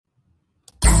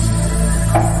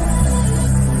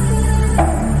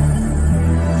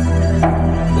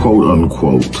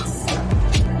quote,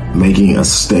 making a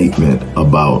statement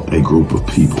about a group of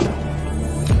people.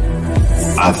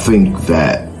 I think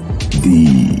that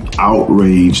the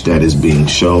outrage that is being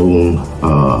shown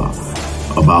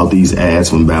about these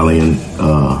ads from Balenciaga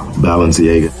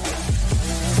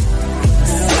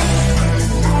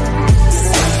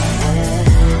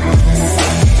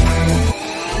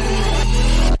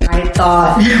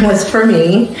thought was for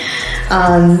me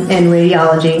in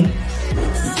radiology.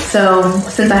 So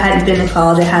since I hadn't been in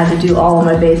college, I had to do all of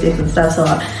my basics and stuff. So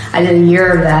I did a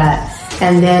year of that,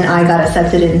 and then I got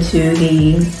accepted into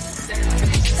the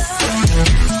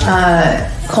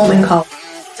Coleman College.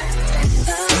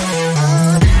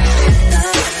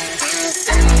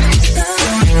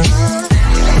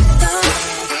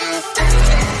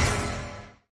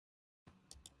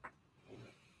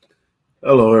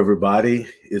 Hello, everybody.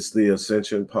 It's the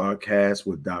Ascension Podcast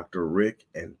with Dr. Rick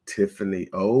and Tiffany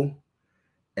O.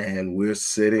 And we're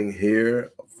sitting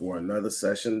here for another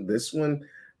session. This one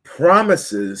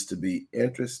promises to be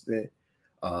interesting,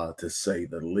 to say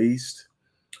the least.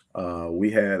 We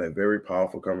had a very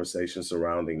powerful conversation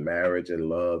surrounding marriage and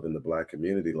love in the Black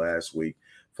community last week,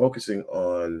 focusing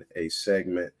on a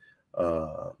segment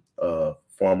of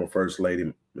former First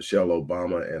Lady Michelle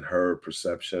Obama and her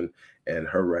perception and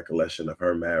her recollection of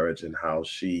her marriage and how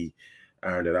she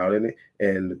ironed it out in it.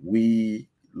 And we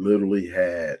literally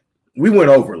we went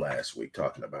over last week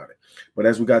talking about it. But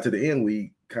as we got to the end,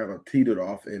 we kind of teetered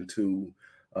off into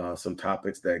some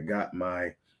topics that got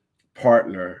my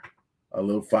partner a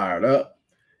little fired up.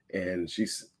 And she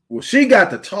got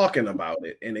to talking about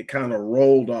it, and it kind of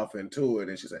rolled off into it.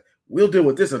 And she said, we'll deal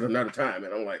with this at another time.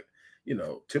 And I'm like,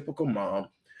 typical mom.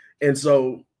 And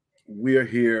so we're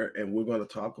here and we're going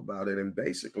to talk about it, and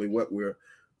basically what we're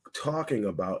talking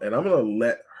about, and I'm going to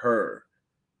let her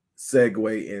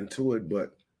segue into it,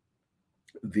 but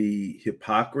the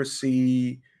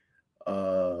hypocrisy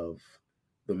of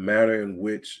the manner in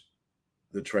which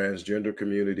the transgender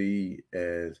community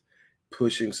is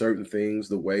pushing certain things,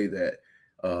 the way that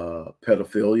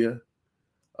pedophilia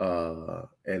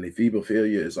and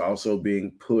ephebophilia is also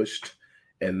being pushed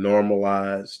and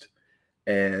normalized,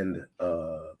 and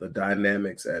the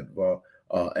dynamics at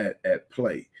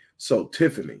play. So,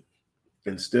 Tiffany,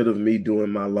 instead of me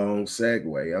doing my long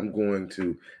segue, I'm going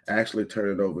to actually turn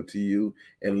it over to you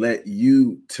and let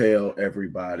you tell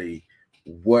everybody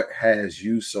what has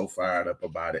you so fired up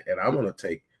about it. And I'm going to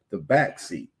take the back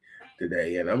seat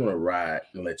today, and I'm going to ride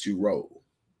and let you roll.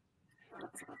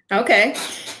 Okay.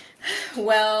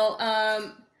 Well,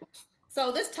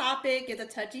 so this topic is a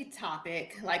touchy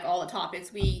topic, like all the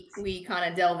topics we kind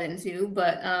of delve into,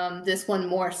 but this one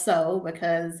more so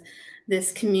because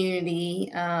this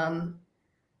community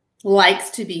likes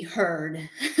to be heard.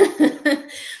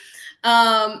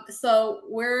 So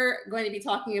we're going to be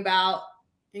talking about,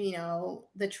 the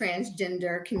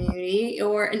transgender community,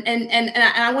 and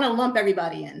I want to lump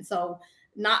everybody in. So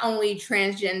not only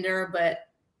transgender, but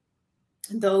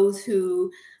those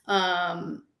who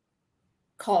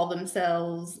call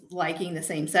themselves liking the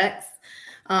same sex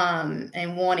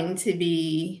and wanting to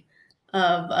be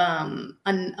of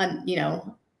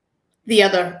the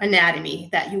other anatomy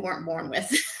that you weren't born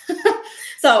with.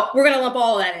 So we're going to lump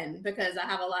all of that in because I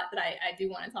have a lot that I do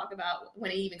want to talk about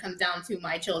when it even comes down to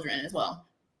my children as well.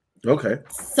 Okay.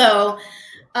 So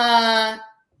the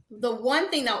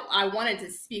one thing that I wanted to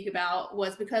speak about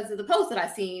was because of the post that I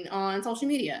seen on social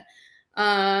media.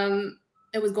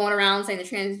 It was going around saying the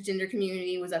transgender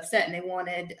community was upset and they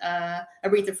wanted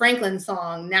Aretha Franklin's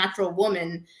song "Natural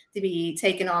Woman" to be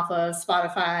taken off of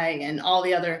Spotify and all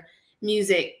the other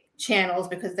music channels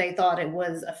because they thought it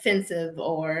was offensive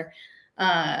or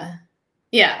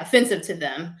offensive to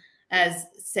them as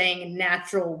saying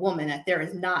natural woman, that there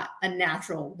is not a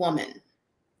natural woman,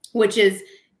 which is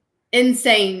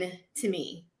insane to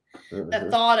me. Mm-hmm. The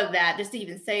thought of that, just to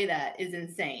even say that, is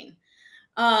insane.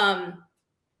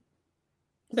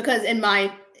 Because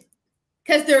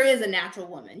there is a natural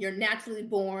woman. You're naturally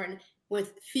born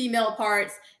with female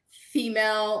parts,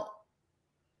 female,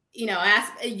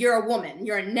 you're a woman.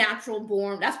 You're a natural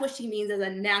born. That's what she means as a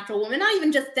natural woman. Not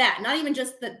even just that. Not even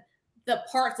just the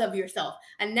parts of yourself.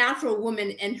 A natural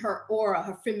woman in her aura,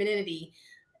 her femininity.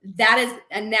 That is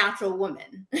a natural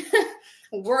woman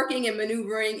working and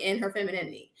maneuvering in her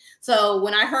femininity. So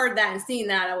when I heard that and seen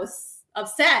that, I was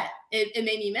upset. It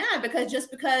made me mad because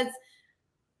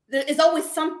it's always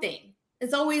something.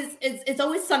 It's always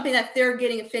something that they're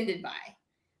getting offended by,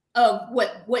 of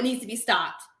what needs to be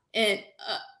stopped. And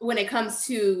when it comes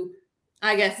to,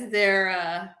 I guess,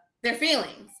 their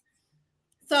feelings.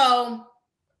 So,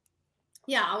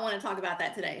 yeah, I want to talk about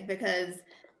that today because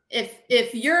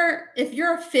if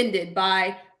you're offended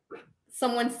by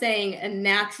someone saying a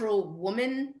natural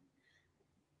woman,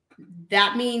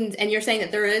 that means, and you're saying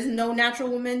that there is no natural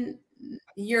woman,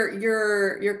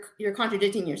 you're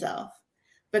contradicting yourself.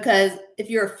 Because if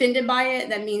you're offended by it,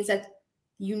 that means that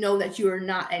you know that you are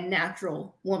not a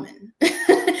natural woman.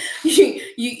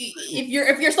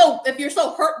 If you're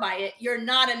so hurt by it, you're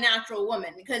not a natural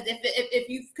woman. Because if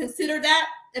you consider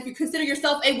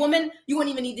yourself a woman, you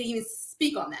wouldn't even need to even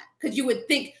speak on that, because you would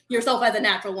think yourself as a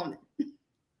natural woman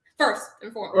first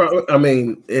and foremost. Well, I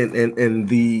mean, in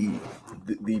the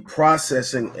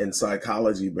processing and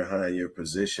psychology behind your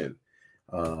position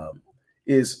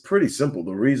is pretty simple.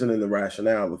 The reason and the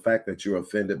rationale, the fact that you're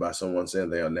offended by someone saying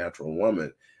they're a natural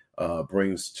woman,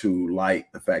 brings to light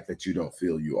the fact that you don't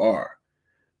feel you are.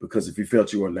 Because if you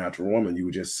felt you were a natural woman, you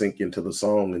would just sink into the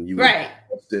song, and you would be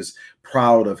just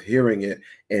proud of hearing it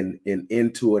and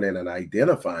into it and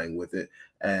identifying with it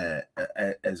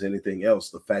as anything else.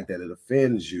 The fact that it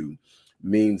offends you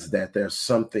means that there's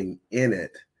something in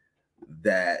it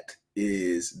that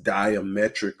is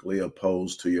diametrically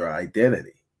opposed to your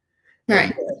identity.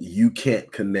 Right. You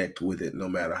can't connect with it no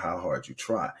matter how hard you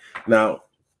try. Now,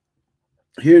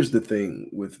 here's the thing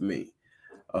with me.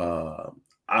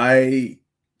 I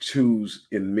choose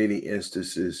in many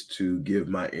instances to give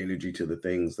my energy to the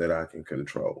things that I can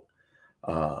control.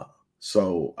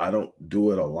 So I don't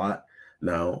do it a lot.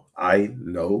 Now, I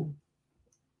know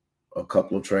a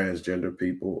couple of transgender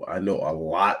people. I know a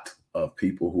lot of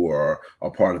people who are a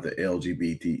part of the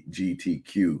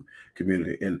LGBTQ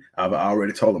community. And I've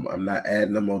already told them I'm not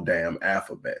adding them more damn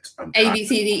alphabets. I'm A, B,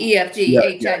 C, D, E, F, G,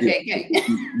 H, I, J, K.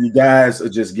 You guys are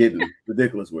just getting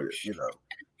ridiculous with it,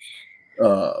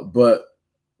 but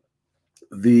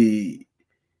the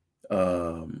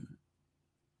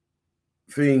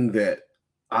thing that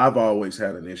I've always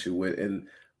had an issue with, and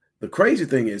the crazy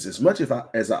thing is, as much as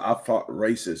I fought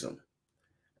racism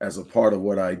as a part of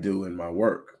what I do in my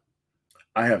work,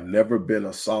 I have never been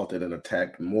assaulted and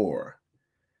attacked more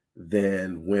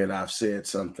than when I've said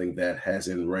something that has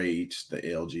enraged the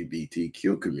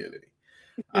LGBTQ community.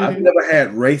 Mm-hmm. I've never had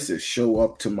racists show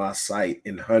up to my site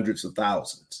in hundreds of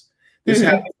thousands. This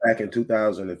happened back in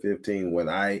 2015 when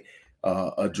I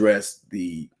addressed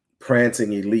the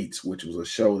Prancing Elites, which was a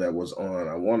show that was on,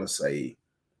 I want to say,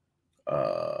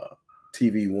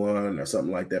 TV One or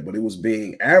something like that, but it was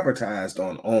being advertised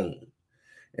on OWN.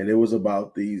 And it was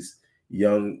about these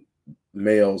young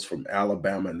males from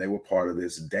Alabama, and they were part of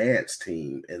this dance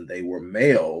team, and they were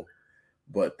male,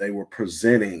 but they were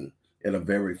presenting in a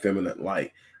very feminine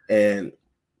light. And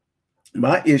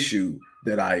my issue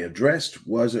that I addressed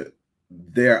wasn't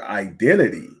their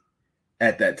identity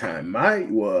at that time.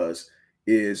 Mine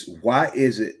is why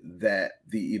is it that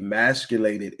the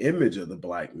emasculated image of the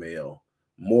Black male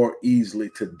more easily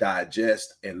to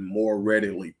digest and more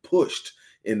readily pushed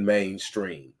in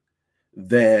mainstream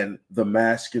than the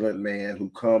masculine man who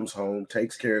comes home,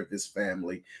 takes care of his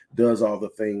family, does all the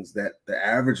things that the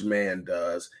average man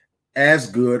does, as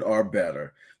good or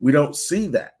better. We don't see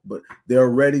that, but they're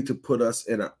ready to put us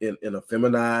in a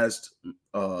feminized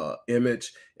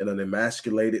image, in an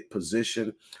emasculated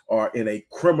position, or in a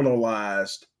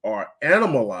criminalized or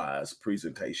animalized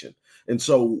presentation. And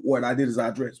so what I did is I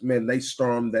addressed, man, they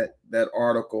stormed that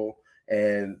article,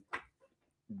 and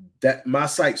that my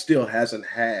site still hasn't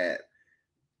had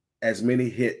as many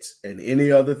hits and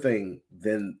any other thing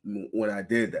than when I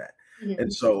did that. Mm-hmm.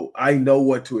 And so I know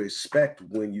what to expect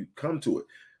when you come to it.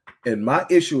 And my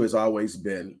issue has always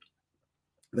been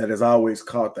that has always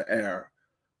caught the ire,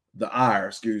 of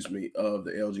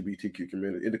the LGBTQ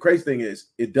community. And the crazy thing is,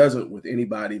 it doesn't with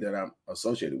anybody that I'm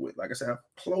associated with. Like I said, I have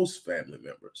close family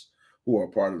members who are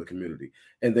part of the community,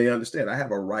 and they understand I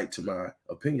have a right to my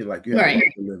opinion, like you have a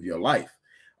right to live your life.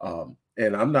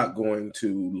 And I'm not going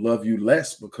to love you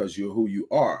less because you're who you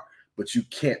are, but you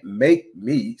can't make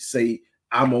me say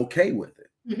I'm okay with it.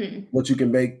 Mm-hmm. What you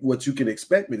can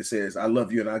expect me to say is I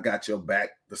love you and I got your back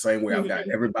the same way I've got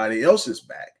everybody else's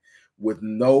back, with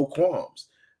no qualms.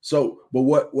 So, but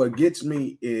what gets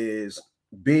me is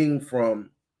being from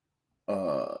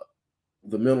the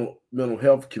mental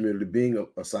health community, being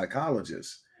a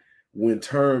psychologist, when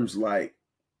terms like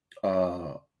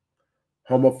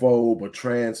homophobe or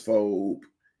transphobe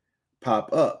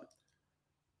pop up,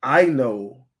 I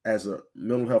know as a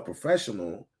mental health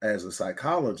professional, as a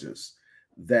psychologist,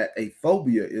 that a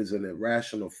phobia is an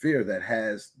irrational fear that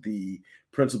has the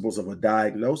principles of a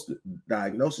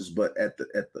diagnosis, but at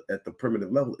the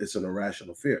primitive level, it's an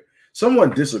irrational fear. Someone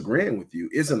disagreeing with you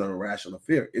isn't an irrational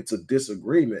fear. It's a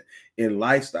disagreement in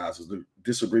lifestyles, it's a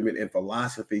disagreement in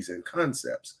philosophies and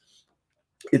concepts.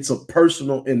 it's a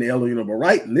personal inalienable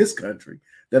right in this country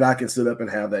that I can sit up and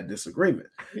have that disagreement.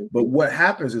 But what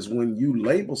happens is when you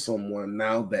label someone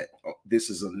now that this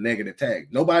is a negative tag,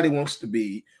 nobody wants to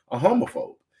be a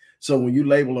homophobe. So when you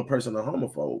label a person a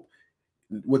homophobe,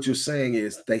 what you're saying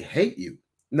is they hate you.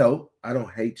 No, I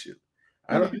don't hate you.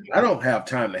 I don't have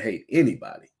time to hate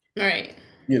anybody. Right.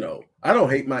 You know, I don't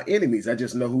hate my enemies. I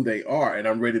just know who they are and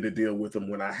I'm ready to deal with them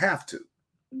when I have to,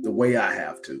 the way I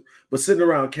have to. But sitting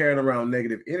around carrying around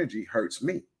negative energy hurts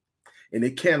me. And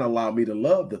it can't allow me to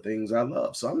love the things I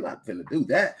love. So I'm not going to do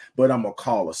that, but I'm going to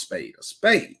call a spade a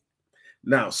spade.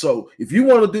 Now, so if you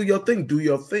want to do your thing, do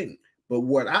your thing. But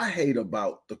what I hate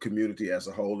about the community as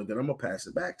a whole, and then I'm going to pass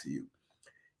it back to you,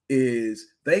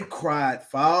 is they cried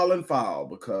foul and foul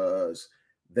because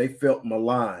they felt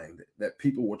maligned, that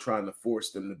people were trying to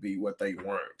force them to be what they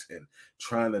weren't and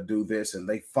trying to do this, and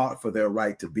they fought for their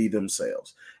right to be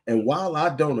themselves. And while I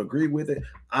don't agree with it,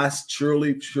 I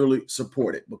surely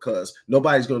support it because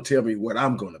nobody's going to tell me what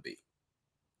I'm going to be.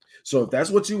 So if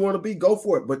that's what you want to be, go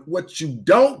for it. But what you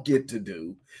don't get to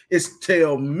do is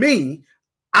tell me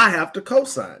I have to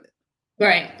co-sign it.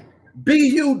 Right. Be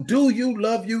you, do you,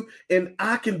 love you, and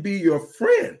I can be your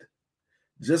friend.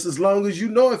 Just as long as you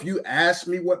know, if you ask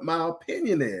me what my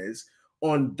opinion is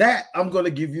on that, I'm going to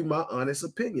give you my honest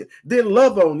opinion. Then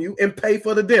love on you and pay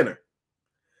for the dinner.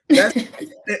 That's,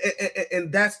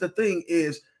 and that's the thing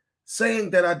is saying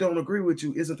that I don't agree with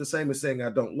you isn't the same as saying I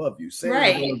don't love you. Saying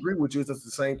I don't agree with you isn't the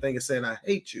same thing as saying I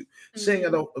hate you. Saying I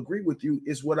don't agree with you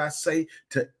is what I say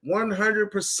to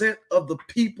 100% of the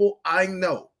people I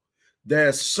know.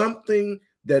 There's something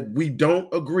that we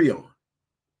don't agree on.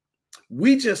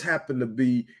 We just happen to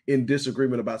be in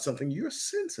disagreement about something you're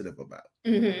sensitive about.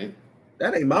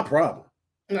 That ain't my problem.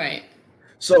 Right.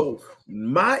 So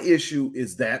my issue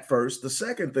is that first. The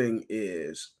second thing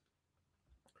is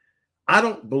I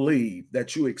don't believe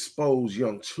that you expose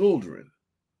young children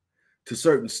to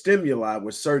certain stimuli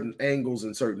with certain angles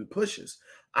and certain pushes.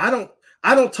 I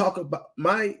don't talk to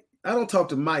my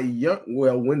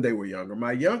when they were younger,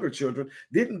 my younger children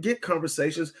didn't get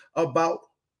conversations about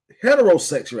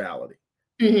heterosexuality.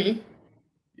 You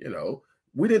know,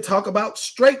 we didn't talk about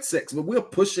straight sex, but we're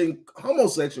pushing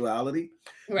homosexuality.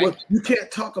 Right. Well, you can't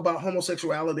talk about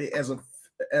homosexuality as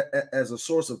a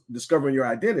source of discovering your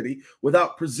identity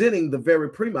without presenting the very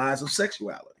premise of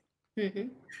sexuality.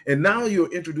 And now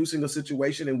you're introducing a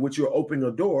situation in which you're opening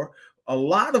a door, a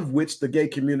lot of which the gay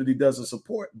community doesn't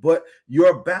support, but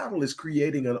your battle is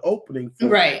creating an opening for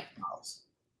right.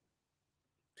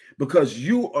 Because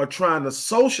you are trying to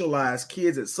socialize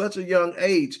kids at such a young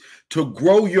age to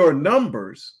grow your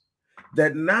numbers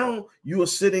that now you are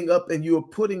sitting up and you are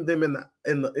putting them in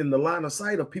the line of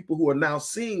sight of people who are now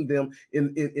seeing them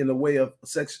in a way of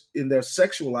sex, in their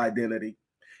sexual identity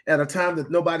at a time that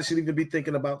nobody should even be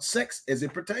thinking about sex as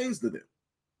it pertains to them.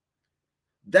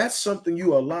 That's something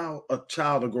you allow a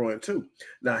child to grow into.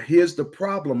 Now, here's the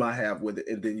problem I have with it,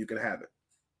 and then you can have it.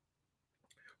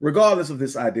 Regardless of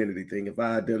this identity thing, if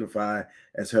I identify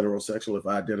as heterosexual, if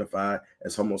I identify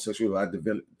as homosexual, if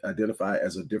I identify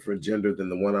as a different gender than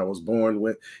the one I was born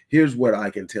with, here's what I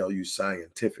can tell you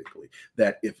scientifically,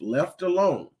 that if left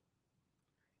alone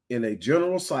in a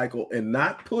general cycle and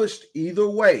not pushed either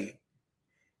way,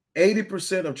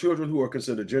 80% of children who are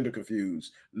considered gender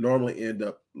confused normally end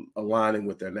up aligning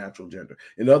with their natural gender.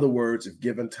 In other words, if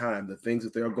given time, the things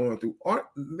that they're going through aren't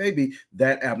maybe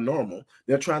that abnormal.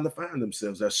 They're trying to find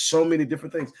themselves. There's so many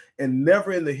different things. And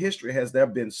never in the history has there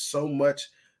been so much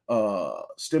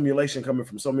stimulation coming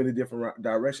from so many different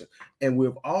directions. And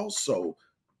we've also,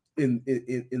 in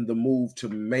the move to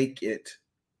make it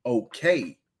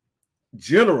okay,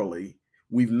 generally,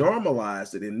 we've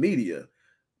normalized it in media,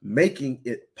 making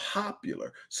it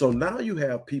popular. So now you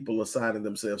have people assigning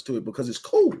themselves to it because it's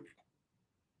cool.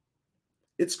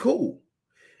 It's cool.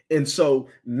 And so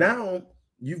now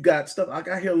you've got stuff. Like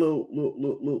I hear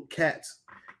little cats,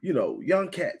 you know, young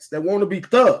cats that want to be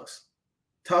thugs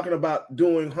talking about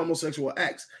doing homosexual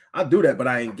acts. I do that, but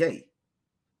I ain't gay.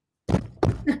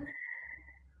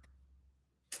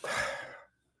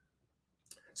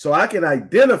 So I can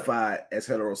identify as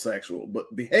heterosexual,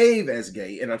 but behave as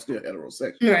gay, and I'm still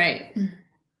heterosexual. Right.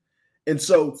 And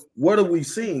so what are we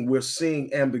seeing? We're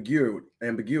seeing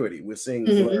ambiguity. We're seeing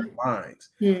blurred lines.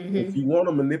 If you want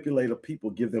to manipulate a people,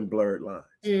 give them blurred lines.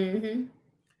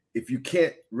 If you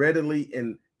can't readily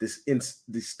and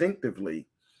distinctively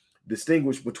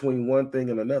distinguish between one thing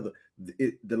and another,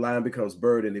 the line becomes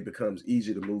blurred, and it becomes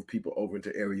easier to move people over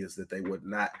into areas that they would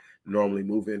not normally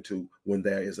move into when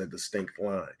there is a distinct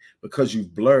line. Because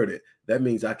you've blurred it, that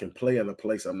means I can play in a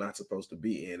place I'm not supposed to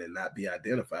be in and not be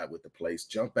identified with the place,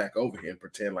 jump back over here and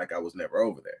pretend like I was never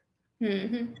over there.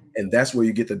 Mm-hmm. And that's where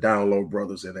you get the Down Low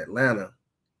brothers in Atlanta.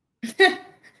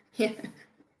 Yeah.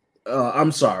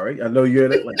 I'm sorry, I know you're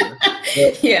in Atlanta.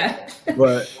 But, yeah.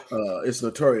 But it's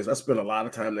notorious. I spent a lot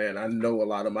of time there, and I know a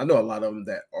lot of them. I know a lot of them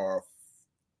that are,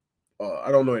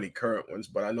 I don't know any current ones,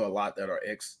 but I know a lot that are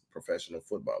ex-professional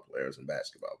football players and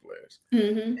basketball players.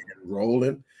 Mm-hmm. And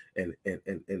rolling, and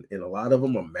a lot of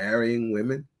them are marrying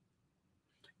women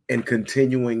and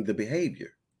continuing the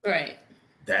behavior. Right.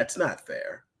 That's not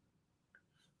fair.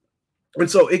 And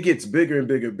so it gets bigger and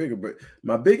bigger and bigger. But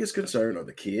my biggest concern are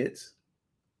the kids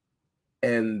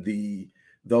and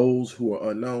those who are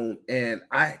unknown. And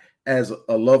I, as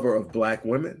a lover of Black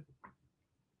women,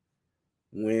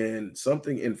 when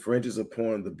something infringes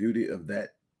upon the beauty of that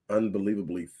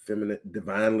unbelievably feminine,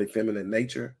 divinely feminine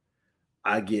nature,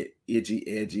 I get itchy,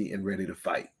 edgy, and ready to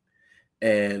fight.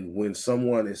 And when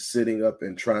someone is sitting up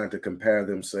and trying to compare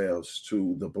themselves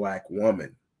to the Black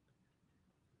woman,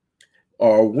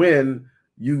 or when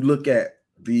you look at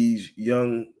these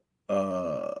young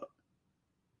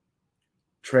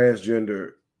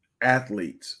transgender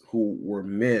athletes who were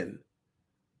men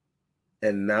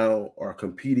and now are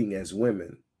competing as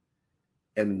women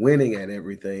and winning at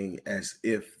everything as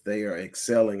if they are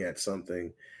excelling at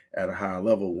something at a higher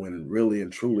level, when really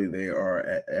and truly they are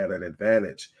at an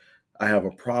advantage, I have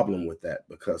a problem with that,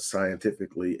 because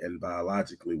scientifically and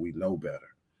biologically we know better.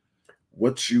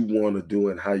 What you want to do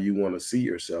and how you want to see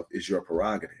yourself is your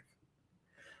prerogative.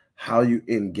 How you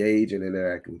engage and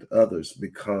interact with others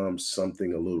becomes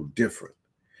something a little different.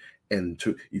 And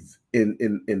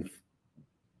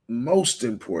most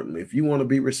importantly, if you want to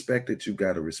be respected, you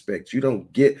got to respect. You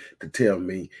don't get to tell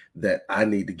me that I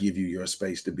need to give you your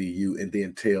space to be you and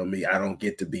then tell me I don't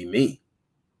get to be me.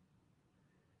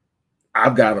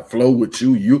 I've got to flow with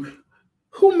you.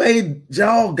 Who made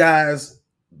y'all guys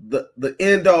the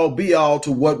end all be all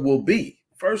to what will be,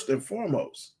 first and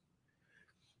foremost?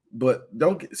 But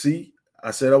don't see,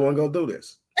 I said I wasn't gonna do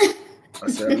this. I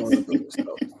said I wasn't gonna do this.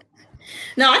 So.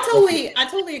 No, I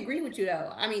totally agree with you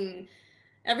though. I mean,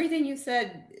 everything you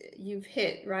said, you've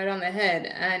hit right on the head,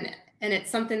 and it's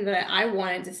something that I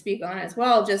wanted to speak on as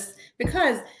well, just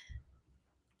because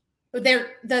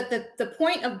the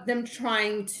point of them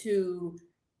trying to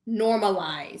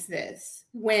normalize this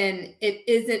when it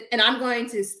isn't, and I'm going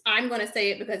to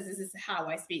say it because this is how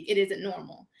I speak, it isn't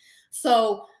normal.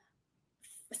 So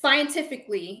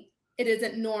scientifically, it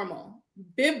isn't normal.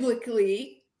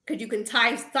 Biblically, because you can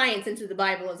tie science into the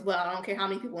Bible as well, I don't care how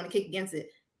many people want to kick against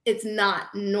it, it's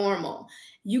not normal.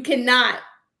 You cannot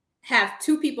have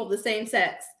two people of the same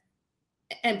sex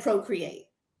and procreate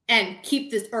and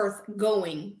keep this earth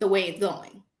going the way it's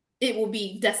going. It will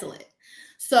be desolate.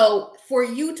 So for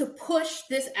you to push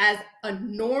this as a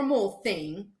normal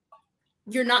thing,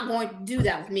 you're not going to do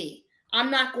that with me. I'm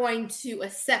not going to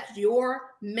accept your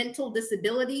mental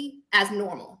disability as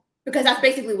normal, because that's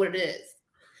basically what it is.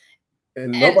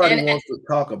 And nobody wants to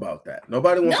talk about that.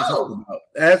 Nobody wants to talk about,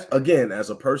 as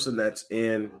a person that's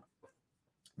in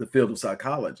the field of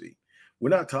psychology, we're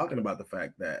not talking about the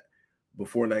fact that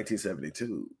before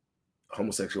 1972,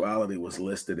 homosexuality was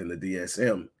listed in the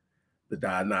DSM, the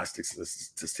Diagnostics and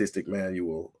Statistic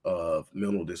Manual of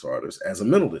Mental Disorders, as a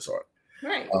mental disorder.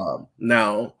 Right.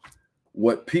 Now,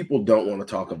 what people don't want to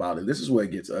talk about, and this is where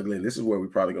it gets ugly, and this is where we're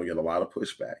probably going to get a lot of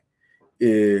pushback,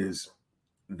 is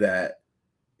that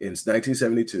in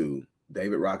 1972,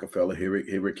 David Rockefeller,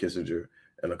 Henry Kissinger,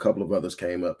 and a couple of others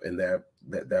came up, and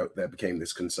that became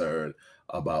this concern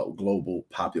about global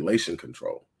population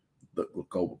control. The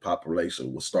global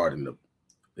population was starting to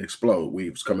explode. We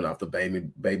was coming off the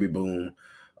baby boom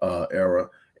era,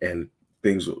 and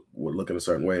things were looking a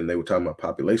certain way, and they were talking about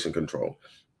population control.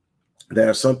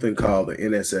 There's something called the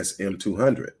NSSM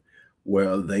 200,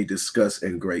 where they discuss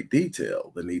in great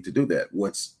detail the need to do that.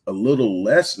 What's a little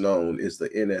less known is the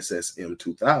NSSM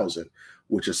 2000,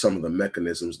 which are some of the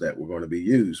mechanisms that were going to be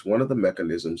used. One of the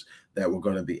mechanisms that were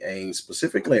going to be aimed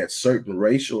specifically at certain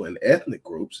racial and ethnic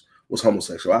groups was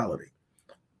homosexuality.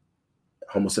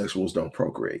 Homosexuals don't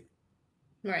procreate.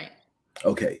 Right.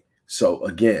 Okay. So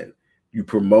again, you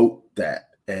promote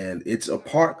that, and it's a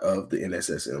part of the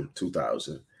NSSM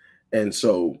 2000. And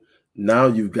so now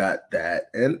you've got that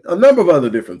and a number of other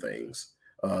different things.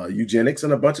 Eugenics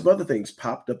and a bunch of other things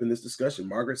popped up in this discussion.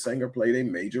 Margaret Sanger played a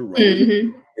major role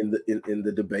in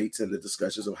the debates and the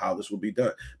discussions of how this will be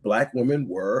done. Black women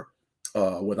were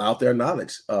without their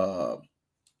knowledge.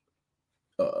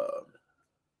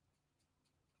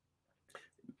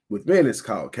 With men, it's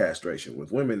called castration.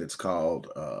 With women, it's called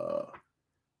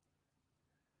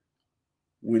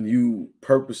when you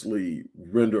purposely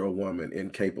render a woman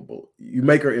incapable. You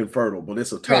make her infertile, but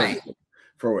it's a term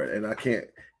for it. And I can't,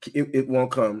 it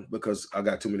won't come because I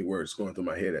got too many words going through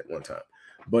my head at one time.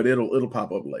 But it'll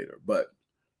pop up later. But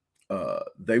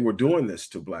they were doing this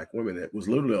to Black women. It was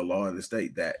literally a law in the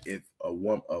state that if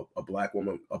a Black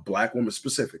woman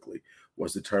specifically,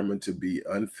 was determined to be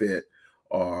unfit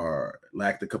or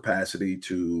lack the capacity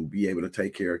to be able to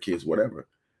take care of kids, whatever,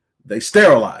 they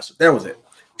sterilized. That was it.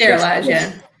 Sterilized,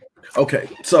 yeah. Okay,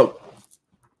 so,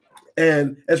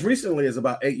 and as recently as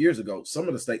about 8 years ago, some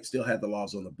of the states still had the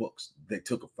laws on the books. They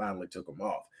finally took them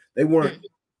off. They weren't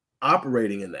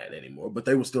operating in that anymore, but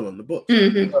they were still in the books.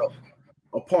 Mm-hmm. So,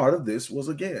 a part of this was,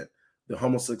 again, the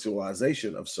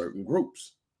homosexualization of certain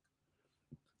groups.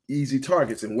 Easy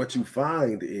targets. And what you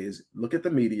find is, look at the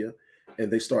media, and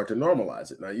they start to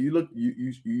normalize it. Now, you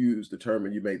use the term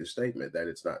and you made the statement that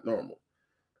it's not normal.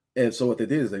 And so what they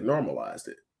did is they normalized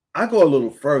it. I go a little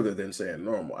further than saying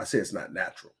normal. I say it's not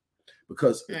natural,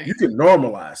 because you can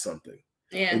normalize something.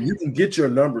 Yeah. And you can get your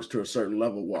numbers to a certain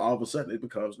level where all of a sudden it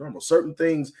becomes normal. Certain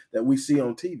things that we see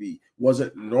on TV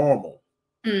wasn't normal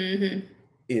in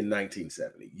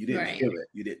 1970. You didn't hear it.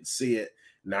 You didn't see it.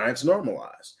 Now it's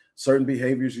normalized. Certain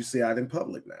behaviors you see out in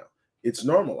public now, it's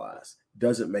normalized.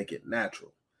 Doesn't make it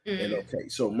natural. And okay,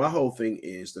 so my whole thing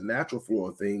is the natural flow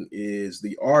of thing is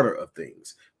the order of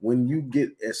things. When you get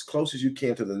as close as you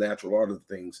can to the natural order of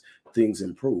things, things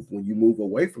improve. When you move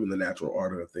away from the natural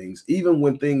order of things, even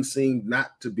when things seem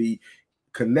not to be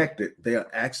connected, they are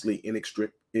actually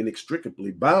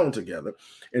inextricably bound together.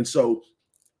 And so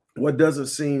what doesn't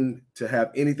seem to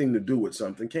have anything to do with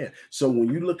something can. So when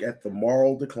you look at the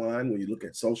moral decline, when you look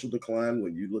at social decline,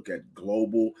 when you look at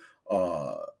global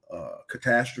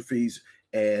catastrophes,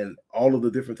 and all of the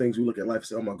different things we look at life and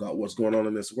say, oh my God, what's going on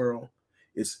in this world?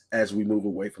 It's as we move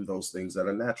away from those things that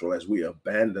are natural, as we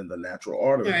abandon the natural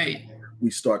order, we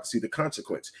start to see the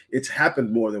consequence. It's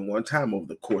happened more than one time over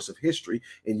the course of history,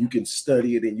 and you can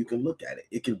study it and you can look at it.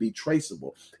 It can be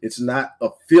traceable. It's not a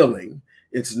feeling.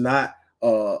 It's not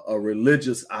a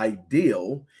religious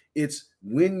ideal. It's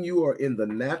when you are in the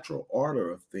natural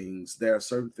order of things, there are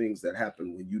certain things that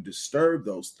happen. When you disturb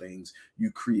those things,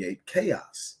 you create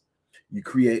chaos. You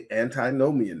create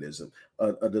antinomianism,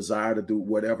 a desire to do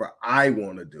whatever I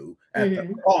want to do at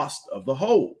the cost of the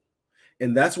whole.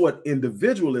 And that's what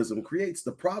individualism creates.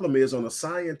 The problem is, on a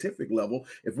scientific level,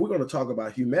 if we're going to talk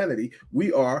about humanity,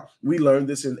 we learned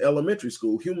this in elementary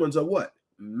school. Humans are what?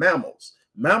 Mammals.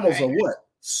 Mammals are what?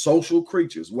 Social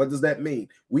creatures. What does that mean?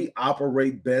 We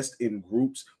operate best in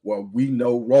groups where we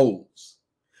know roles.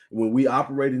 When we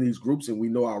operate in these groups and we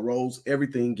know our roles,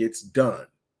 everything gets done.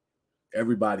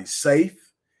 Everybody's safe.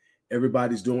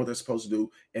 Everybody's doing what they're supposed to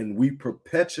do. And we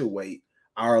perpetuate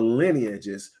our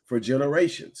lineages for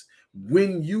generations.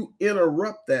 When you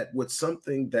interrupt that with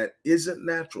something that isn't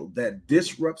natural, that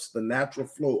disrupts the natural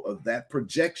flow of that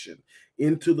projection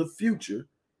into the future,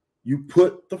 you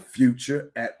put the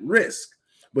future at risk.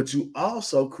 But you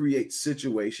also create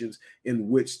situations in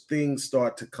which things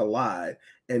start to collide,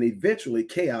 and eventually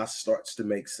chaos starts to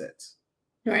make sense.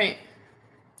 Right.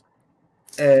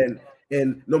 And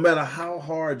no matter how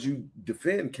hard you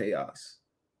defend chaos,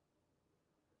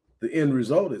 the end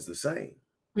result is the same.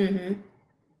 No,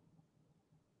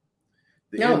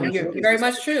 you're very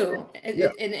much true. And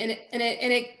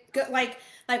it like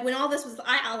when all this was,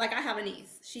 I have a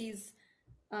niece.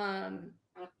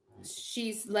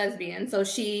 She's lesbian, so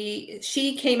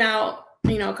she came out,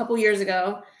 a couple years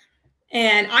ago,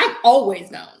 and I've always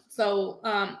known. So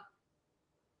and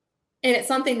it's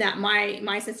something that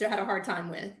my sister had a hard time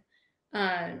with.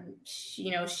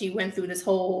 She went through this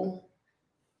whole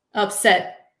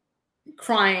upset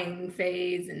crying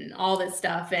phase and all this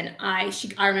stuff, and I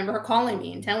remember her calling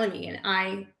me and telling me, and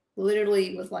I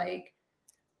literally was like,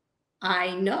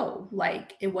 I know,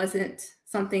 like, it wasn't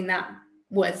something that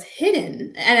was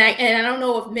hidden, and I don't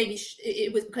know if maybe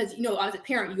it was because as a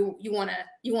parent you want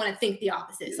to think the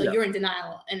opposite, so you're in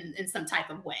denial in some type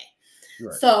of way.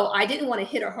 Right. So I didn't want to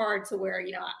hit her hard to where,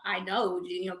 I know,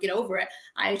 get over it.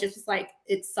 I just was like,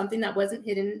 it's something that wasn't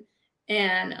hidden,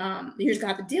 and you're just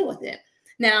gonna have to deal with it.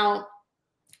 Now,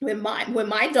 when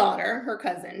my daughter, her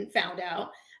cousin, found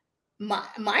out, I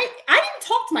didn't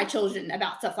talk to my children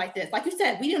about stuff like this. Like you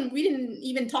said, we didn't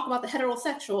even talk about the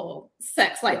heterosexual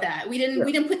sex like that. We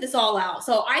didn't put this all out.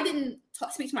 So I didn't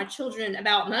speak to my children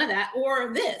about none of that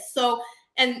or this. So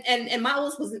and my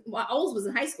oldest was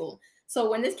in high school. So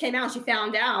when this came out, she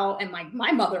found out, and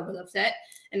my mother was upset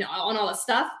and on all this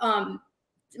stuff.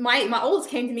 My oldest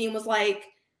came to me and was like,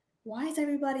 "Why is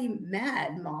everybody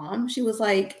mad, Mom?" She was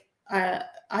like, "I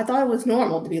thought it was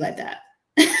normal to be like that."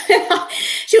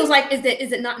 She was like, "Is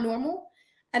it not normal?"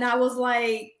 And I was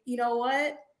like, "You know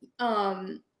what?"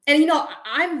 And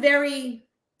I'm very,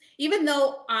 even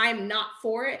though I'm not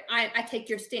for it, I take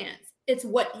your stance. It's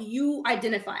what you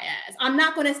identify as. I'm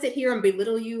not going to sit here and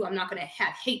belittle you. I'm not going to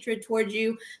have hatred towards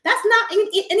you. That's not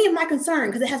any of my concern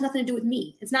because it has nothing to do with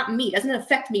me. It's not me. It doesn't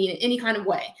affect me in any kind of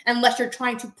way. Unless you're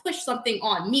trying to push something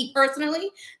on me personally,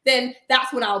 then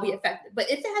that's when I'll be affected. But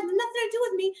if it has nothing to do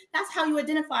with me, that's how you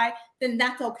identify, then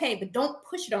that's okay. But don't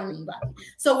push it on anybody.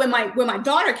 So when my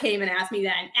daughter came and asked me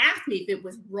that and asked me if it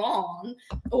was wrong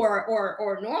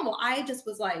or normal, I just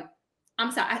was like,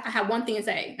 I'm sorry, I have one thing to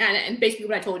say. And basically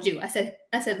what I told you, I said,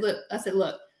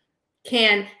 look,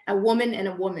 can a woman and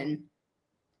a woman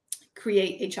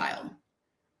create a child?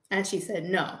 And she said,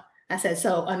 no. I said,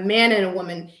 so a man and a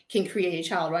woman can create a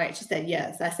child, right? She said,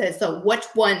 yes. I said, so which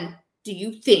one do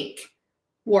you think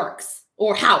works?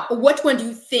 Or which one do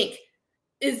you think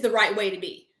is the right way to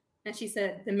be? And she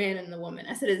said, the man and the woman.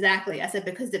 I said, exactly. I said,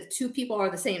 because if two people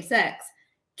are the same sex,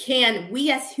 can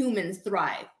we as humans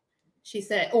thrive? She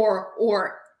said, or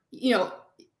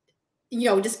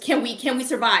just can we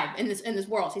survive in this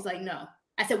world? She's like, no.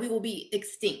 I said, we will be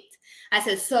extinct. I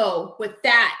said, so with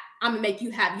that, I'm gonna make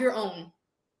you have your own.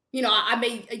 I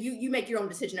made you make your own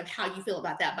decision of how you feel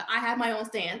about that. But I have my own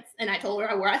stance, and I told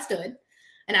her where I stood,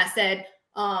 and I said,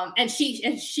 and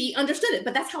she understood it.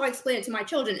 But that's how I explain it to my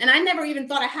children. And I never even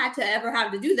thought I had to ever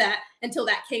have to do that until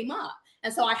that came up.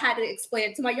 And so I had to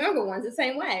explain it to my younger ones the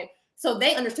same way. So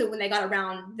they understood when they got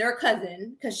around their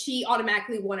cousin, because she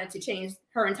automatically wanted to change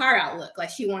her entire outlook. Like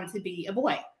she wanted to be a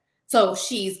boy. So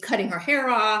she's cutting her hair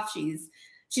off. She's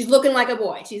looking like a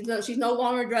boy. She's no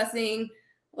longer dressing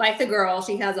like the girl.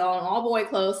 She has on all boy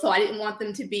clothes. So I didn't want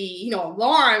them to be,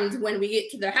 alarmed when we get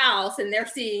to their house and they're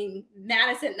seeing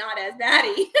Madison not as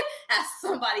Maddie as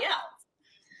somebody else.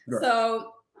 Right.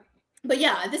 So, but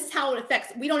yeah, this is how it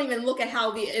affects. We don't even look at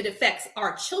how it affects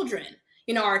our children.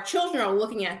 Our children are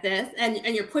looking at this, and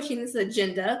you're pushing this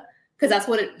agenda because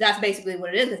that's basically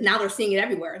what it is. Now they're seeing it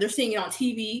everywhere. They're seeing it on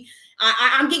TV.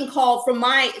 I'm getting called from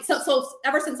so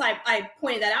ever since I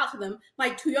pointed that out to them, my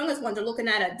two youngest ones are looking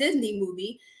at a Disney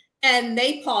movie, and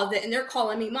they paused it and they're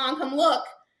calling me, Mom, come look.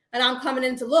 And I'm coming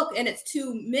in to look, and it's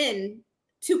two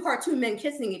cartoon men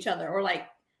kissing each other,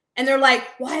 and they're like,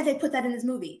 why did they put that in this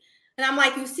movie? And I'm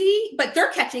like, you see, but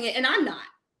they're catching it and I'm not,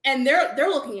 and they're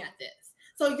looking at this.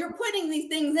 So you're putting these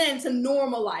things in to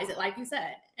normalize it, like you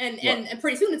said. And right. and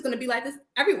pretty soon it's going to be like this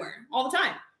everywhere, all the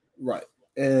time. Right.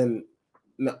 And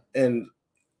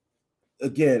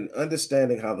again,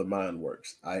 understanding how the mind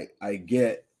works. I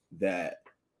get that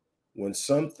when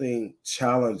something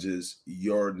challenges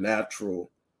your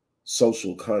natural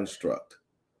social construct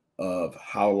of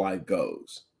how life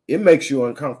goes, it makes you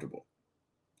uncomfortable.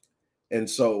 And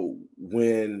so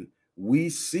when we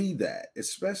see that,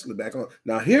 especially back on,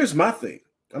 now here's my thing.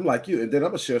 I'm like you, and then I'm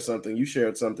gonna share something. You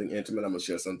shared something intimate. I'm gonna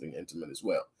share something intimate as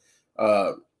well,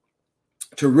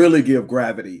 to really give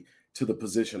gravity to the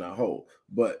position I hold.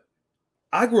 But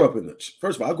I grew up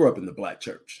first of all, I grew up in the Black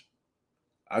church.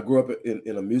 I grew up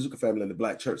in a musical family in the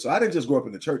Black church. So I didn't just grow up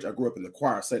in the church. I grew up in the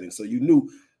choir setting. So you knew,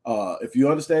 if you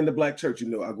understand the Black church, I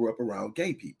grew up around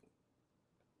gay people.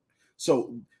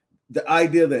 So the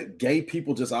idea that gay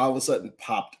people just all of a sudden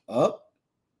popped up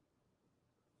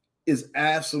is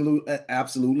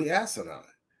absolutely asinine.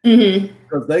 Mm-hmm.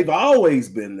 Because they've always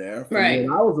been there from right.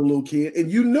 when I was a little kid,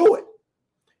 and you knew it.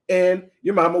 And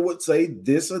your mama would say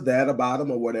this or that about them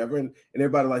or whatever, and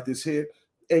everybody like this here.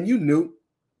 And you knew,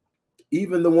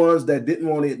 even the ones that didn't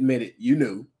want to admit it, you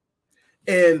knew.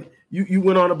 And you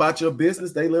went on about your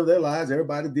business. They lived their lives.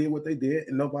 Everybody did what they did,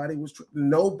 and nobody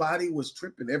was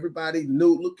tripping. Everybody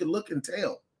knew, look and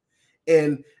tell.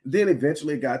 And then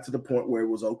eventually it got to the point where it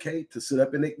was okay to sit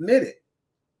up and admit it.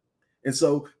 And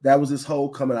so that was this whole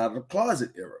coming out of the closet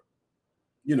era,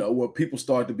 where people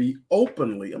started to be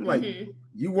openly. I'm like, mm-hmm.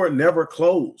 You weren't never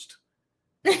closed.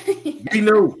 We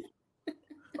knew.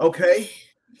 Okay.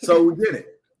 So we did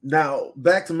it. Now,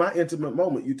 back to my intimate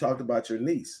moment. You talked about your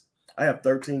niece. I have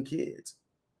 13 kids.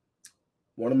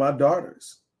 One of my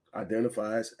daughters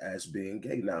identifies as being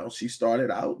gay. Now, she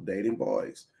started out dating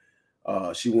boys.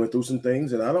 She went through some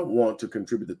things, and I don't want to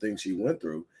contribute the things she went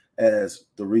through as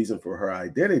the reason for her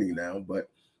identity now, but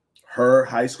her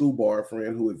high school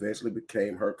boyfriend, who eventually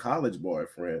became her college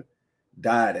boyfriend,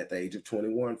 died at the age of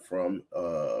 21 from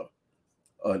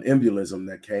an embolism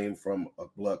that came from a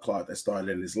blood clot that started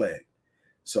in his leg.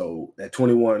 So at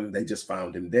 21, they just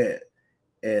found him dead.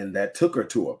 And that took her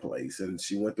to a place, and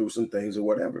she went through some things or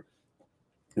whatever.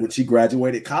 When she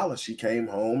graduated college, she came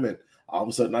home, and all of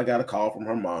a sudden I got a call from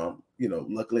her mom.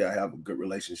 Luckily I have good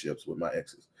relationships with my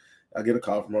exes. I get a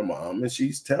call from her mom, and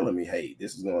she's telling me, hey,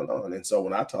 this is going on. And so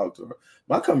when I talk to her,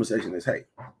 my conversation is, hey,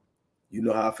 you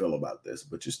know how I feel about this,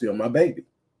 but you're still my baby.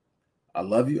 I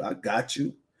love you. I got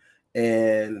you.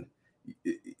 And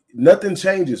nothing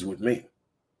changes with me.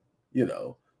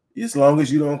 As long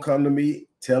as you don't come to me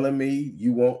telling me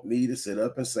you want me to sit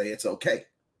up and say it's okay.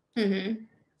 Mm-hmm.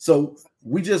 So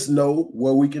we just know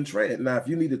where we can tread. Now, if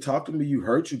you need to talk to me, you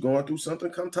hurt, you're going through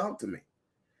something, come talk to me.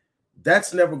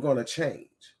 That's never going to change.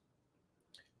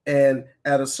 And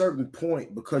at a certain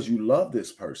point, because you love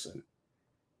this person,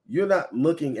 you're not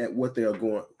looking at what they're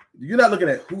going. You're not looking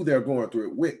at who they're going through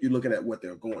it with. You're looking at what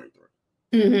they're going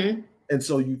through. Mm-hmm. And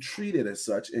so you treat it as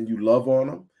such, and you love on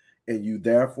them, and you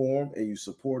there for them, and you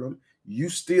support them. You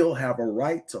still have a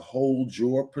right to hold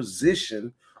your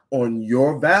position on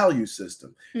your value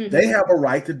system. Mm-hmm. They have a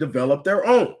right to develop their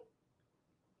own.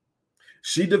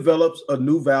 She develops a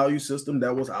new value system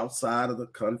that was outside of the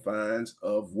confines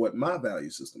of what my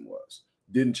value system was.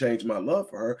 Didn't change my love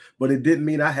for her, but it didn't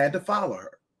mean I had to follow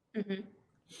her. Mm-hmm.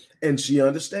 And she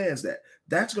understands that.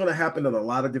 That's going to happen in a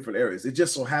lot of different areas. It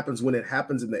just so happens when it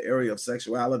happens in the area of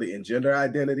sexuality and gender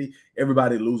identity,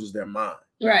 everybody loses their mind.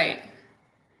 Right.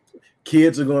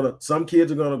 Some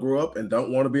kids are going to grow up and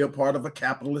don't want to be a part of a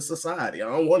capitalist society. I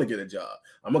don't want to get a job.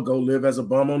 I'm going to go live as a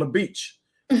bum on the beach.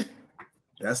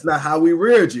 That's not how we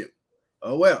reared you.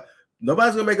 Oh, well,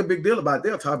 nobody's going to make a big deal about it.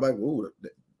 They'll talk about, ooh,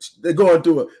 they're going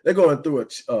through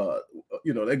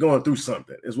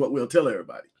something is what we'll tell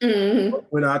everybody. Mm-hmm.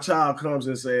 When our child comes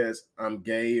and says, I'm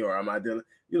gay or I'm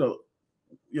identical,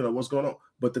 what's going on.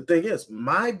 But the thing is,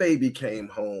 my baby came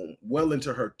home well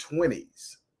into her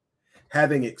 20s,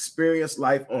 having experienced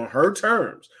life on her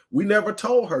terms. We never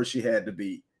told her she had to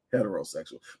be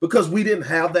heterosexual because we didn't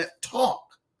have that talk.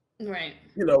 Right.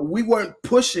 We weren't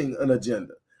pushing an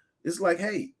agenda. It's like,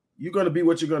 hey, you're going to be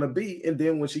what you're going to be. And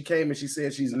then when she came and she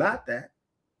said she's not that,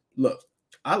 look,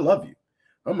 I love you.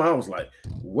 Her mom was like,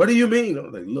 what do you mean? I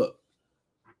was like, look,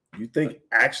 you think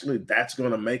actually that's going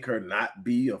to make her not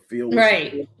be or feel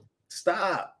right?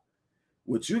 Stop.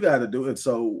 What you got to do. And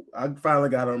so I finally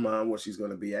got her mom where she's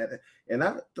going to be at. And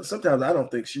sometimes I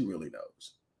don't think she really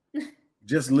knows.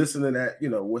 Just listening at,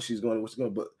 what she's going,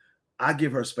 but I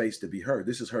give her space to be her.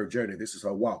 This is her journey. This is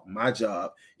her walk. My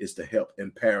job is to help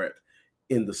and parent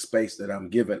in the space that I'm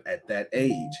given at that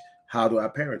age. How do I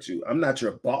parent you? I'm not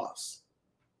your boss.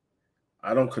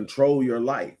 I don't control your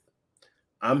life.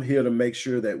 I'm here to make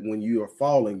sure that when you are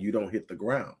falling, you don't hit the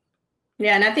ground.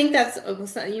 Yeah, and I think that's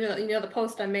the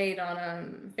post I made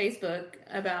on Facebook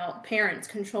about parents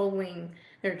controlling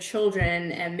their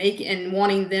children and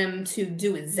wanting them to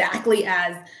do exactly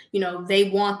as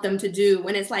they want them to do.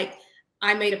 When it's like,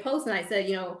 I made a post and I said,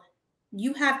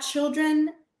 you have children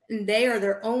and they are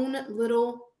their own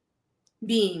little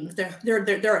beings.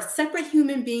 They're a separate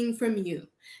human being from you.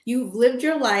 You've lived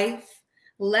your life.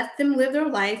 Let them live their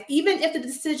life, even if the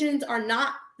decisions are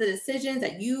not the decisions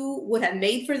that you would have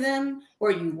made for them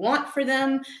or you want for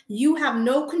them. You have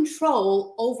no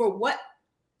control over what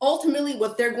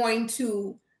they're going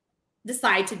to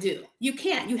decide to do. You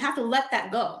can't. You have to let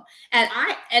that go.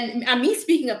 And me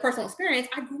speaking of personal experience,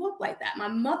 I grew up like that. My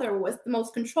mother was the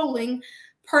most controlling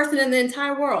person in the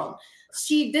entire world.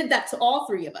 She did that to all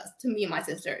three of us, to me and my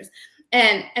sisters.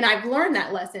 And I've learned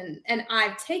that lesson, and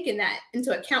I've taken that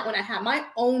into account when I have my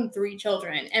own 3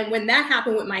 children. And when that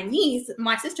happened with my niece,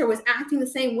 my sister was acting the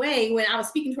same way when I was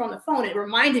speaking to her on the phone. It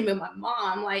reminded me of my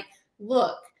mom, like,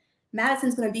 look,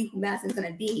 Madison's going to be who Madison's going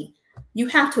to be. You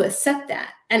have to accept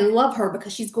that and love her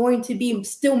because she's going to be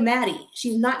still Maddie.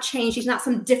 She's not changed. She's not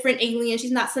some different alien.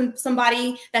 She's not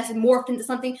somebody that's morphed into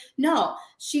something. No,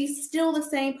 she's still the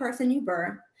same person you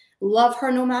birthed. Love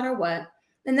her no matter what.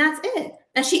 And that's it.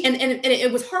 And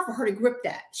it was hard for her to grip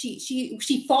that.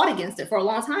 She fought against it for a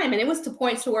long time. And it was to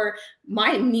points to where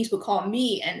my niece would call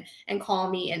me and call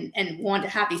me and want to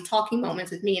have these talking moments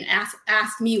with me and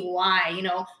ask me why,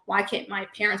 why can't my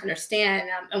parents understand?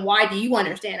 And why do you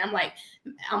understand? I'm like,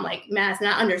 Madison,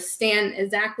 I understand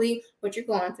exactly what you're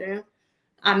going through.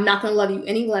 I'm not going to love you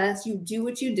any less. You do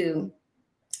what you do.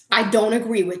 I don't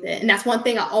agree with it. And that's one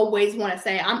thing I always want to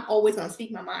say. I'm always going to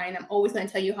speak my mind. I'm always going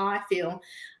to tell you how I feel,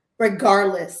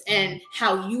 regardless. And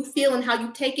how you feel and how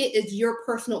you take it is your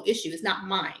personal issue. It's not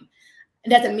mine. It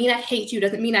doesn't mean I hate you. It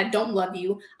doesn't mean I don't love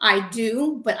you. I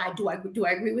do, but do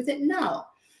I agree with it? No.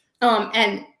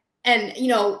 And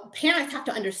parents have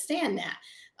to understand that.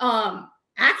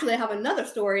 actually, I have another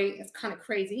story. It's kind of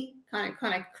crazy, kind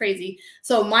of crazy.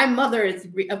 So my mother is,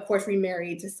 of course,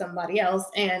 remarried to somebody else,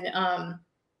 and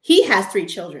he has 3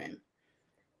 children.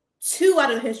 2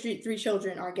 out of his 3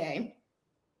 children are gay.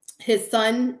 His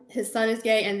son is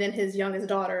gay, and then his youngest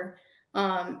daughter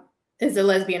is a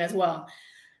lesbian as well.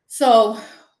 So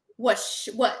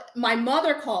what my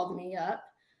mother called me up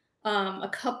a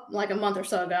month or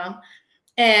so ago,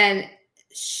 and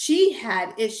she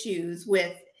had issues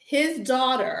with his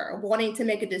daughter wanting to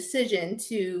make a decision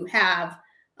to have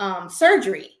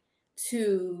surgery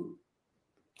to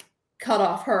cut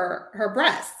off her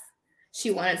breasts.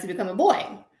 She wanted to become a boy.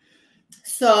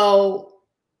 So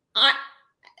I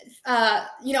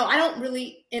don't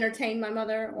really entertain my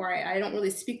mother, or I don't really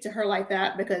speak to her like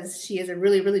that because she is a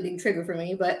really, really big trigger for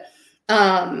me. But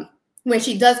when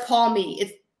she does call me,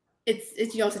 it's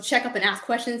to check up and ask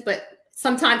questions, but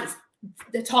sometimes it's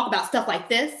to talk about stuff like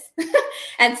this.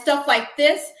 And stuff like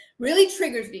this really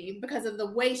triggers me because of the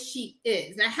way she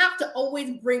is. And I have to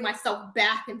always bring myself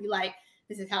back and be like,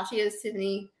 this is how she is,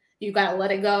 Tiffany. You got to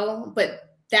let it go. But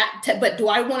do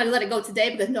I want to let it go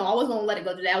today? Because no, I wasn't going to let it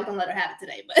go today. I was going to let her have it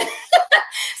today. But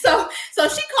so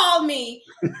she called me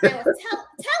and was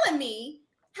telling me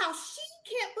how she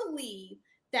can't believe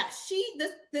that she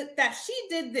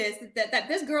did this, that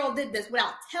this girl did this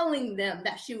without telling them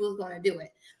that she was going to do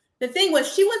it. The thing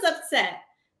was, she was upset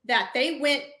that they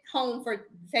went home for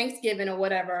Thanksgiving or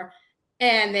whatever,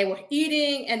 and they were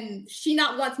eating, and she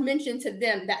not once mentioned to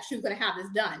them that she was going to have this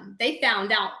done. They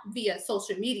found out via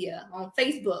social media on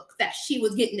Facebook that she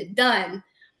was getting it done,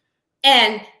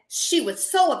 and she was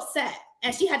so upset,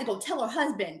 and she had to go tell her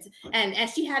husband, and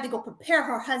she had to go prepare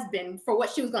her husband for what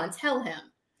she was going to tell him.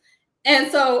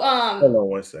 And so hold on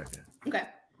 1 second. Okay.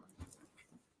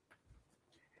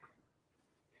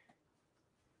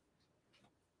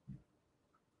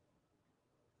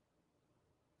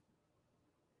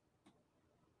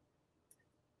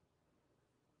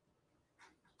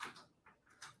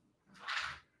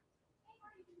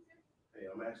 Hey,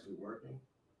 I'm actually working.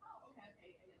 Oh, okay, I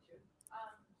get you.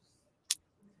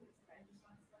 I just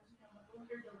wanted to let you know that we'll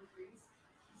hear deliveries.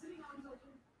 Sitting on the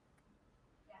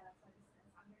yeah, that's what it says.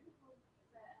 I'm here to hold the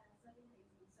 7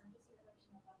 days, so I'm just here to let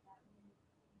you know about that.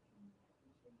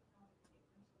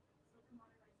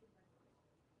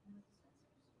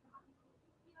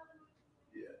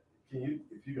 Yeah.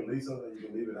 If you can leave something, you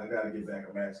can leave it. I got to get back.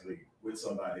 I'm actually with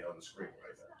somebody on the screen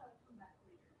right now.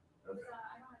 Okay.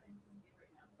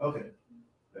 Okay.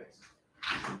 Thanks.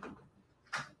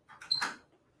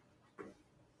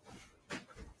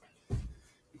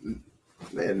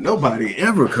 Man, nobody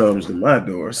ever comes to my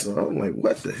door, so I'm like,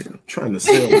 what the hell? Trying to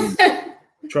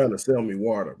sell me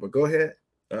water. But go ahead,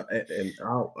 and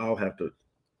I'll have to.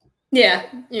 Yeah,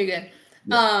 you're good.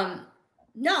 Yeah.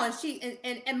 No, and she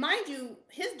and mind you,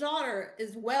 his daughter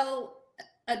is well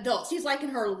adult. She's like in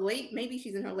her maybe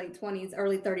she's in her late 20s,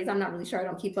 early 30s. I'm not really sure. I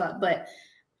don't keep up, but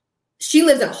she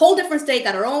lives in a whole different state,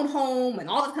 got her own home and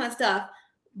all that kind of stuff.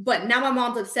 But now my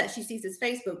mom's upset. She sees this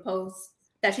Facebook post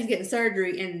that she's getting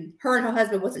surgery, and her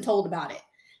husband wasn't told about it.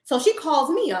 So she calls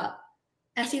me up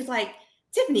and she's like,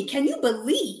 Tiffany, can you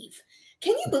believe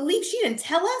she didn't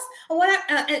tell us? And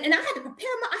I had to prepare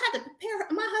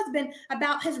my husband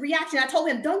about his reaction. I told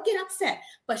him, don't get upset.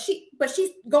 But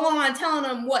she's going on telling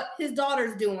him what his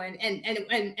daughter's doing,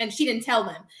 and she didn't tell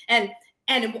them. And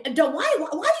why do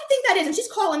you think that is? And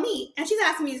she's calling me and she's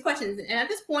asking me these questions. And at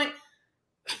this point,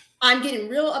 I'm getting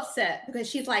real upset because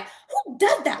she's like, who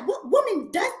does that? What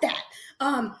woman does that?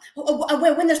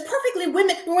 When there's when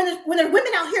there's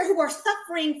women out here who are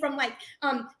suffering from like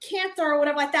cancer or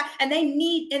whatever like that, and they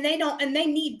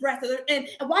need breath. And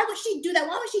why would she do that?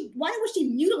 Why would she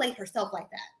mutilate herself like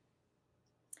that?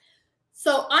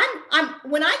 So I'm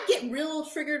when I get real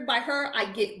triggered by her, I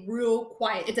get real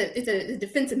quiet. It's a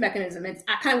defensive mechanism.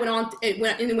 I kind of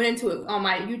went into it on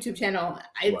my YouTube channel.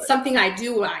 It's something I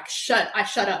do where I shut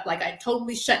up. Like I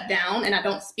totally shut down and I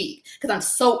don't speak because I'm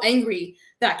so angry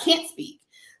that I can't speak.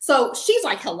 So she's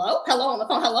like, hello on the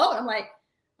phone, hello. And I'm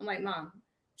like, Mom.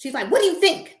 She's like, what do you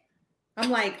think? I'm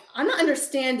like, I'm not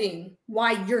understanding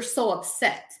why you're so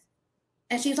upset.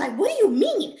 And she's like, what do you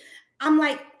mean? I'm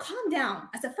like, calm down.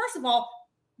 I said, first of all,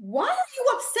 why are you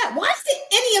upset? Why is it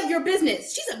any of your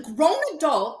business? She's a grown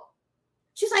adult.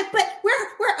 She's like, but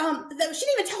she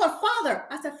didn't even tell her father.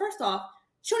 I said, first off,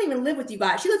 she don't even live with you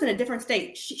guys. She lives in a different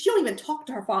state. She don't even talk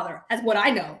to her father, as what I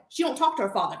know. She don't talk to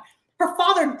her father. Her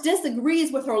father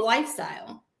disagrees with her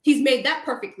lifestyle. He's made that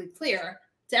perfectly clear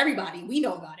to everybody. We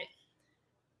know about it.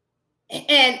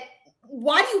 And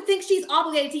why do you think she's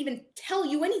obligated to even tell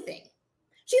you anything?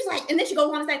 She's like, and then she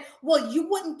goes on to say, well, you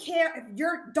wouldn't care if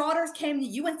your daughters came to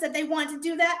you and said they wanted to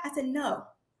do that? I said, no,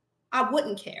 I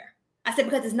wouldn't care. I said,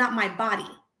 because it's not my body.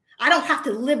 I don't have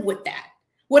to live with that.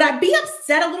 Would I be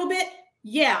upset a little bit?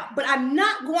 Yeah, but I'm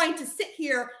not going to sit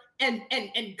here and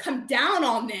come down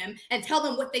on them and tell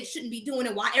them what they shouldn't be doing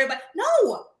and why everybody.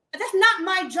 No, that's not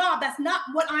my job. That's not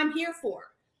what I'm here for.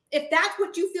 If that's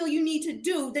what you feel you need to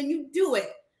do, then you do it.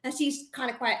 And she's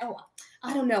kind of quiet. Oh,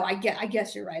 I don't know. I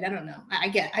guess you're right. I don't know. I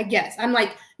guess. I'm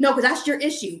like, no, because that's your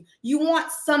issue. You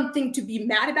want something to be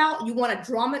mad about. You want a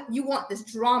drama. You want this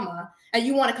drama, and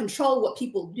you want to control what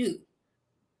people do.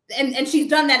 And she's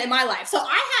done that in my life. So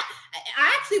I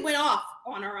actually went off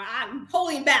on her. I'm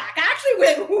pulling back.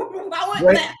 I went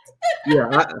left.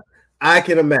 Yeah, I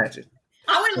can imagine.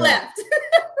 I went left.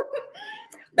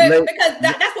 Because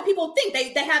that's what people think.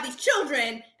 They have these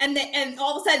children, and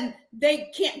all of a sudden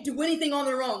they can't do anything on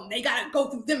their own. They gotta go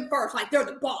through them first, like they're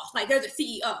the boss, like they're the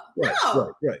CEO. Right,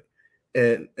 no, right.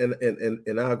 And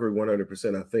I agree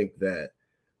 100%. I think that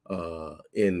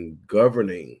in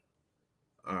governing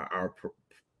our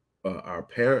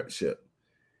parentship,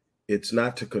 it's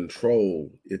not to control,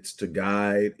 it's to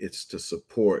guide, it's to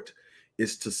support,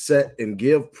 it's to set and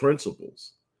give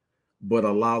principles, but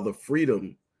allow the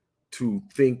freedom to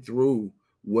think through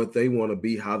what they want to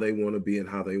be, how they want to be, and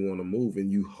how they want to move.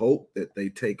 And you hope that they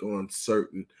take on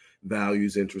certain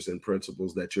values, interests, and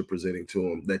principles that you're presenting to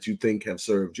them that you think have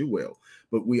served you well.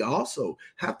 But we also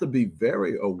have to be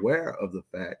very aware of the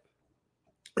fact,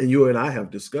 and you and I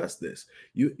have discussed this,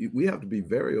 we have to be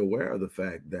very aware of the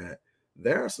fact that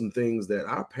there are some things that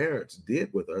our parents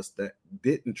did with us that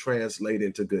didn't translate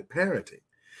into good parenting.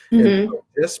 And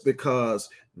just because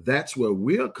that's where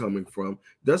we're coming from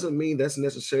doesn't mean that's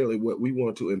necessarily what we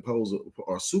want to impose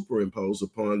or superimpose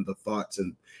upon the thoughts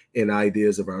and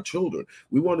ideas of our children.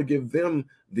 We want to give them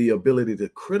the ability to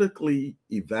critically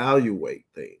evaluate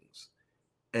things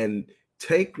and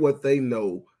take what they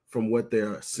know from what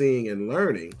they're seeing and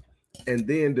learning, and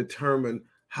then determine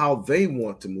how they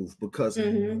want to move, because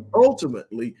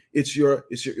ultimately it's your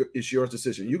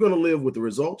decision. You're going to live with the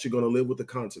results. You're going to live with the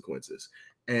consequences.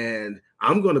 And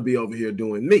I'm going to be over here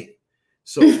doing me.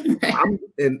 So and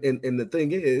the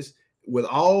thing is, with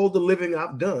all the living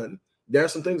I've done, there are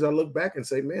some things I look back and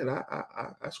say, man,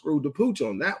 I screwed the pooch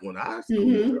on that one. I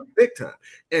screwed it big time.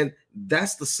 And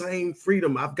that's the same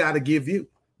freedom I've got to give you,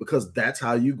 because that's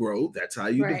how you grow. That's how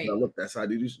you develop. That's how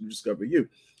you discover you.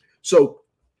 So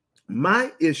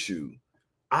my issue,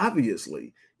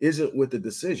 obviously, isn't with the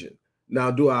decision. Now,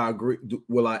 do I agree?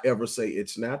 Will I ever say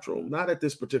it's natural? Not at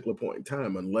this particular point in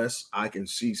time, unless I can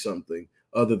see something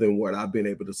other than what I've been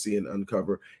able to see and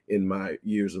uncover in my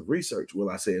years of research. Will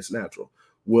I say it's natural?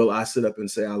 Will I sit up and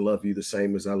say I love you the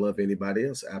same as I love anybody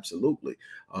else? Absolutely.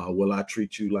 Will I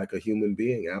treat you like a human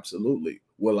being? Absolutely.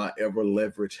 Will I ever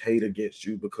leverage hate against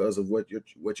you because of what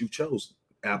you've chosen?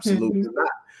 Absolutely not.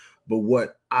 But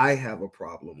what I have a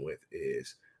problem with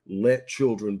is let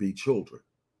children be children.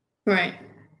 Right.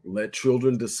 Let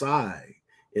children decide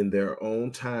in their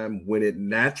own time when it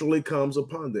naturally comes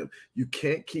upon them. You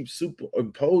can't keep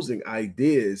superimposing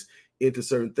ideas into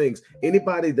certain things.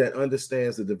 Anybody that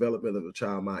understands the development of a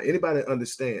child mind, anybody that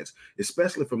understands,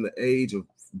 especially from the age of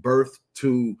birth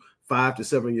to 5 to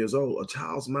 7 years old, a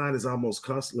child's mind is almost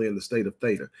constantly in the state of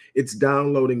theta. It's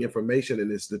downloading information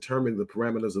and it's determining the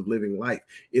parameters of living life.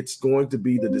 It's going to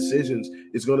be the decisions.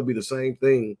 It's going to be the same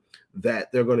thing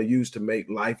that they're going to use to make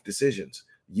life decisions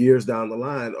years down the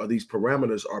line. Or these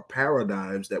parameters are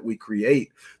paradigms that we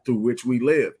create through which we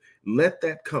live. Let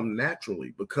that come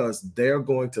naturally, because they're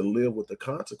going to live with the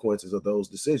consequences of those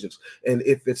decisions. And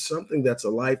if it's something that's a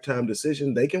lifetime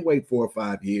decision, they can wait 4 or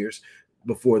 5 years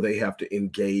before they have to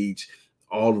engage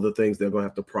all of the things they're going to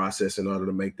have to process in order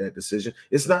to make that decision.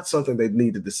 It's not something they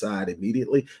need to decide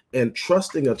immediately. And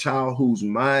trusting a child whose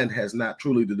mind has not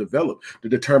truly developed to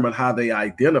determine how they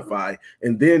identify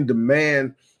and then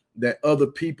demand that other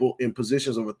people in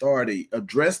positions of authority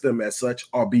address them as such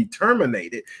or be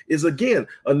terminated is, again,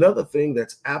 another thing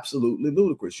that's absolutely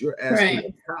ludicrous. You're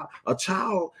asking a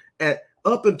child at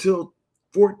up until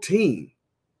 14,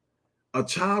 a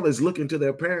child is looking to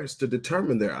their parents to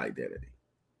determine their identity.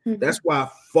 That's why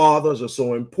fathers are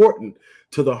so important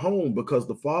to the home, because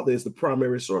the father is the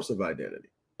primary source of identity,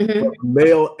 for the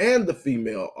male and the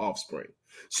female offspring.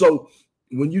 So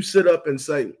when you sit up and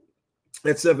say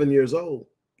at 7 years old,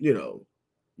 you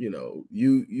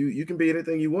can be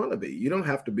anything you want to be. You don't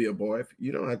have to be a boy.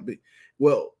 You don't have to be.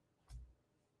 Well,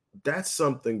 that's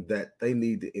something that they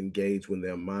need to engage when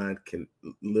their mind can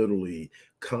literally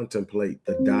contemplate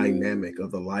the dynamic of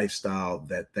the lifestyle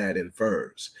that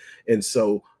infers. And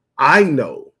so I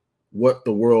know what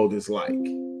the world is like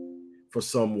for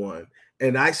someone.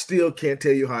 And I still can't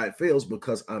tell you how it feels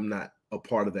because I'm not a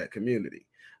part of that community.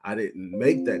 I didn't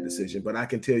make that decision, but I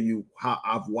can tell you how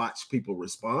I've watched people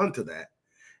respond to that.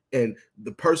 And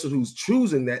the person who's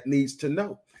choosing that needs to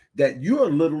know that you are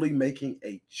literally making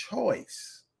a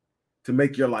choice to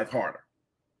make your life harder.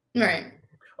 Right.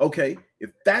 Okay,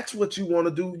 if that's what you want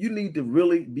to do, you need to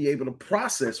really be able to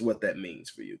process what that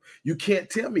means for you. You can't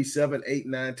tell me 7, 8,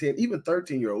 9, 10, even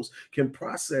 13-year-olds can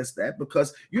process that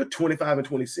because you're 25 and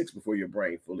 26 before your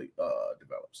brain fully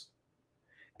develops.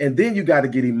 And then you got to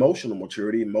get emotional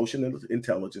maturity, emotional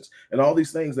intelligence, and all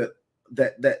these things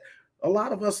that a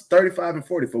lot of us 35 and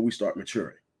 40 before we start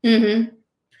maturing. Mm-hmm.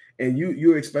 And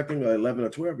you're expecting an 11 or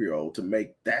 12-year-old to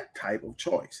make that type of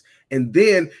choice. And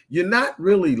then you're not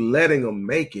really letting them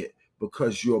make it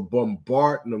because you're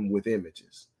bombarding them with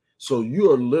images. So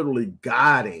you're literally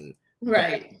guiding.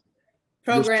 Right.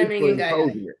 Programming and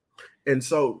guiding. And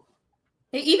so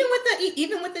even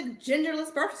with the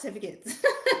genderless birth certificates.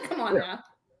 Come on now.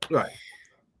 Right.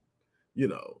 You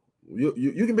know,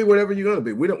 you can be whatever you're gonna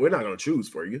be. We're not gonna choose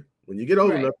for you. When you get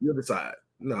old enough, you'll decide.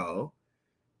 No.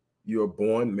 You're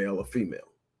born male or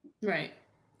female. Right.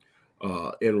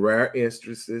 In rare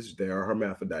instances, there are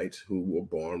hermaphrodites who were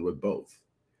born with both.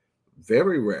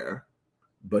 Very rare,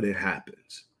 but it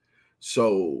happens.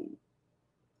 So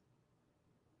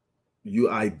you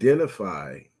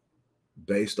identify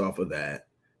based off of that.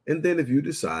 And then if you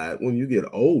decide when you get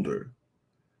older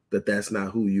that that's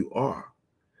not who you are,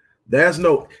 there's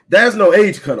no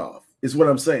age cutoff, is what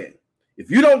I'm saying. If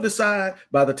you don't decide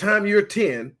by the time you're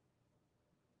 10,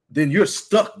 then you're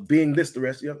stuck being this the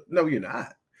rest of your life. No, you're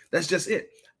not. That's just it.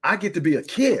 I get to be a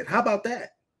kid. How about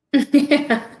that?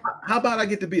 Yeah. How about I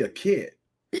get to be a kid?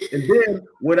 And then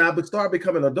when I start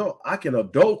becoming an adult, I can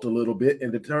adult a little bit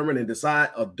and determine and decide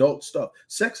adult stuff.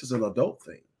 Sex is an adult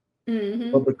thing.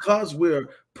 Mm-hmm. But because we're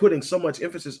putting so much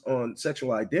emphasis on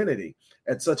sexual identity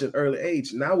at such an early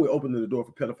age, now we're opening the door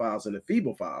for pedophiles and the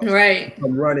femophiles. Right.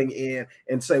 From running in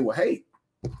and say, well, hey,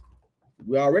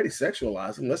 we're already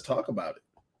sexualizing. Let's talk about it.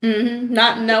 Mm-hmm.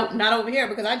 Not over here,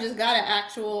 because I just got an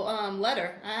actual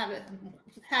letter. I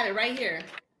had it right here.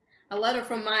 A letter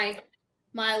from my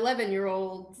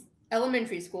 11-year-old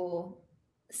elementary school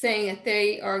saying that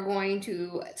they are going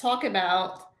to talk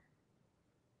about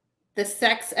the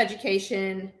sex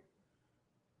education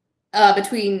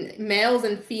between males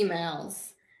and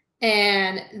females,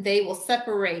 and they will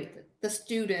separate the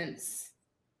students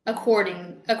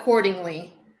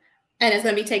accordingly, and it's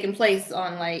going to be taking place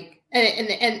on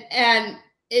and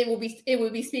it will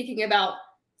be speaking about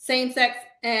same sex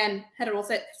and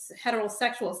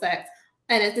heterosexual sex,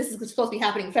 and this is supposed to be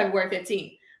happening February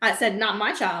 15th. I said, not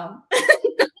my child.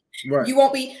 Right. You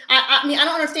won't be. I mean, I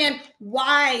don't understand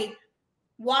why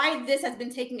this has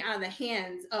been taken out of the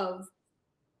hands of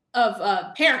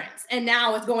parents, and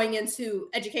now it's going into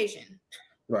education.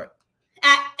 Right.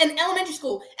 At an elementary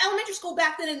school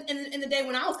back then in the day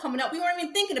when I was coming up, we weren't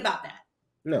even thinking about that.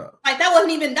 No. Like that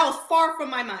was far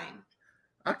from my mind.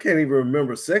 I can't even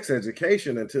remember sex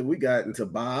education until we got into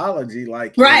biology,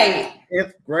 like right. in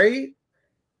 10th grade.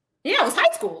 Yeah, it was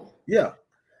high school. Yeah.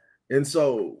 And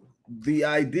so the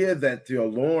idea that you're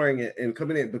lowering it and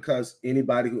coming in, because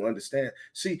anybody who understands,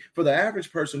 see, for the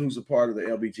average person who's a part of the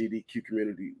LGBTQ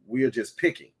community, we are just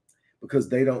picking because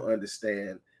they don't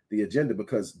understand the agenda,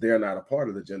 because they're not a part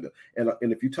of the agenda. And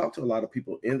if you talk to a lot of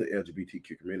people in the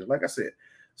LGBTQ community, like I said,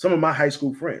 some of my high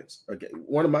school friends,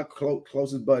 one of my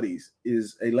closest buddies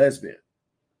is a lesbian.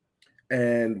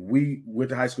 And we went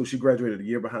to high school. She graduated a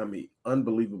year behind me.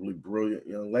 Unbelievably brilliant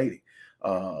young lady.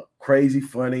 Crazy,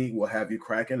 funny, will have you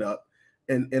cracking up,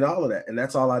 and all of that. And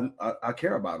that's all I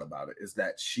care about it, is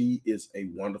that she is a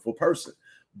wonderful person.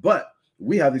 But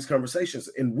we have these conversations,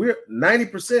 and we're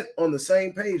 90% on the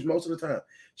same page most of the time.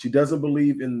 She doesn't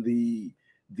believe in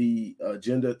the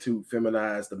agenda to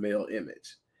feminize the male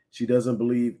image. She doesn't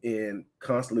believe in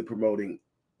constantly promoting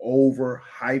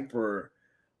hyper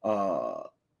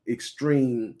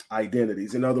extreme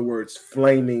identities. In other words,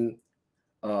 flaming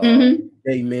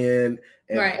gay men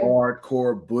and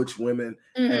hardcore butch women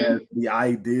as the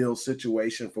ideal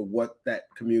situation for what that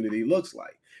community looks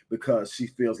like, because she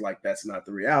feels like that's not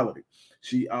the reality.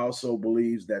 She also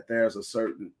believes that there's a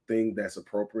certain thing that's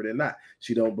appropriate and not.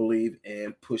 She don't believe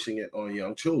in pushing it on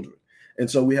young children.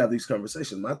 And so we have these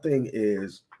conversations. My thing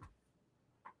is,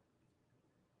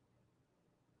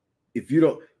 if you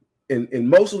don't, and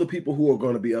most of the people who are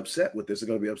going to be upset with this are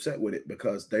going to be upset with it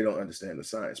because they don't understand the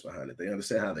science behind it. They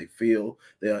understand how they feel.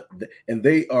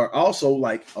 They are also,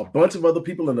 like a bunch of other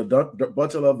people in a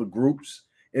bunch of other groups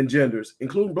and genders,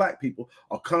 including Black people,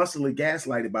 are constantly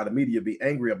gaslighted by the media, be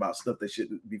angry about stuff they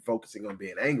shouldn't be focusing on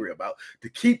being angry about, to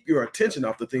keep your attention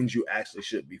off the things you actually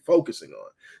should be focusing on.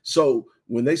 So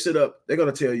when they sit up, they're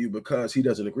going to tell you because he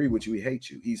doesn't agree with you, he hates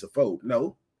you, he's a phobe.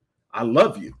 No, I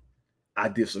love you. I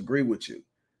disagree with you.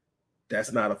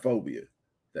 That's not a phobia.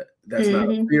 That's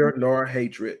not a fear nor a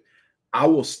hatred. I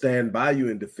will stand by you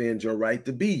and defend your right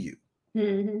to be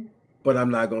you. But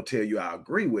I'm not going to tell you I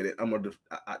agree with it. I'm going to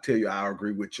tell you I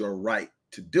agree with your right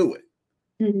to do it.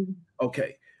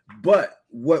 Okay. But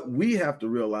what we have to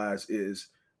realize is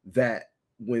that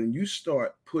when you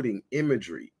start putting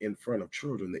imagery in front of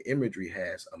children, the imagery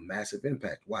has a massive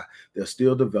impact. Why? They're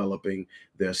still developing.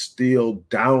 They're still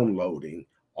downloading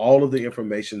all of the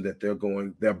information that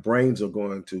their brains are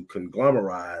going to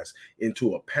conglomerize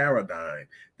into a paradigm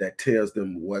that tells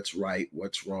them what's right,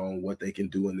 what's wrong, what they can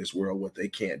do in this world, what they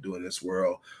can't do in this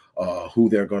world, who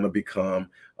they're going to become,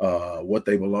 what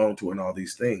they belong to, and all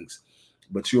these things.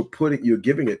 But you're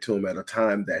giving it to them at a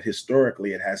time that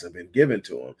historically it hasn't been given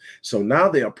to them. So now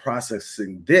they are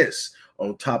processing this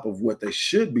on top of what they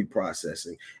should be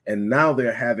processing. And now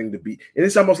they're having to be, and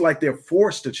it's almost like they're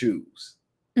forced to choose.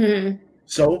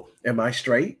 So am I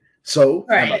straight? So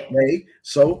am I gay?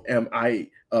 So am I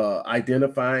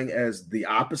identifying as the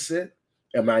opposite?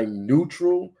 Am I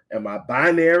neutral? Am I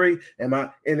binary? Am I?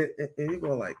 And you're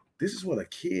going like, this is what a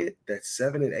kid that's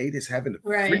 7 and 8 is having to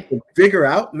freaking figure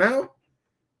out now.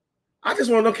 I just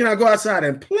want to know, can I go outside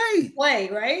and play? Play,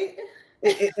 right?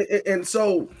 And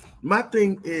so my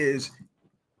thing is,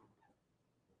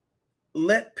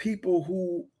 let people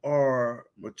who are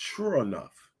mature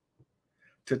enough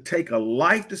to take a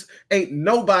life ain't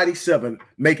nobody 7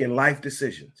 making life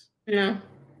decisions. No.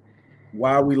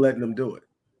 Why are we letting them do it?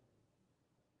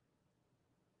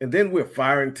 And then we're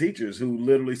firing teachers who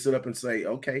literally sit up and say,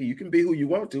 okay, you can be who you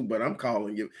want to, but I'm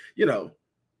calling you,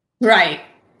 Right.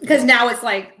 Because now it's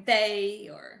like they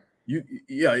or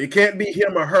it can't be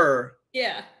him or her.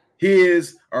 Yeah.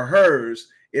 His or hers.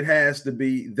 It has to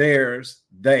be theirs,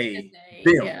 they,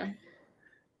 them. Yeah.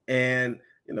 And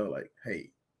like,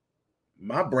 hey,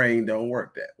 my brain don't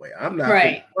work that way. I'm not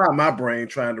right. My brain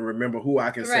trying to remember who I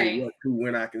can say what to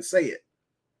when I can say it.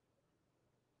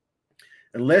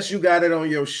 Unless you got it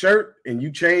on your shirt and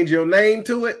you change your name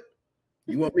to it,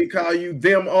 you want me to call you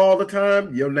them all the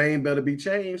time, your name better be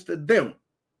changed to them.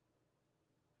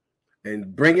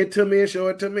 And bring it to me and show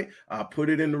it to me. I'll put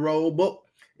it in the roll book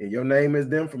and your name is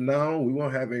them from now on. We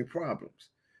won't have any problems.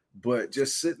 But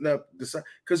just sitting up,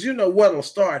 because you know what will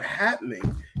start happening.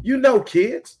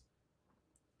 Kids.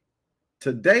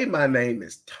 Today, my name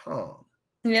is Tom.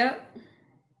 Yeah.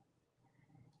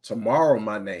 Tomorrow,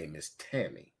 my name is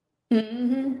Tammy.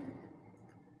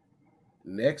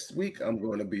 Next week, I'm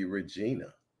going to be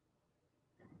Regina.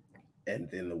 And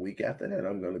then the week after that,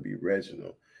 I'm going to be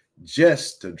Reginald,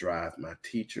 just to drive my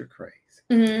teacher crazy.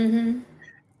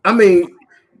 I mean,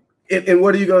 and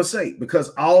what are you going to say? Because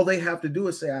all they have to do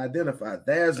is say identify.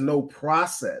 There's no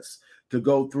process to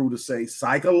go through to say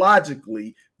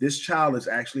psychologically this child is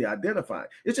actually identifying.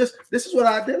 It's just, this is what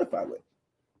I identify with.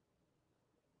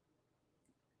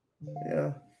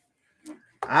 Yeah.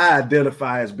 I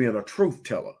identify as being a truth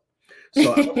teller.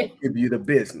 So I'm going to give you the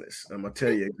business. I'm going to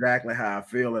tell you exactly how I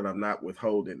feel, and I'm not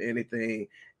withholding anything.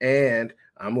 And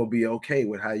I'm going to be okay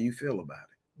with how you feel about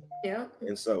it. Yeah.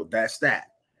 And so that's that.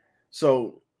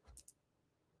 So,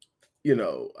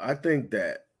 I think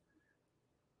that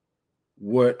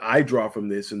what I draw from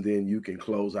this, and then you can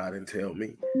close out and tell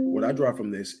me, what I draw from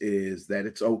this is that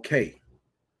it's okay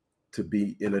to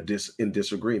be in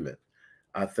disagreement.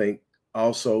 I think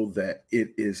also that it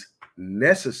is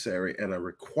necessary and a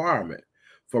requirement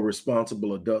for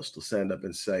responsible adults to stand up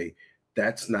and say,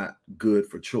 that's not good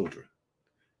for children.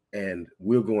 And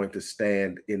we're going to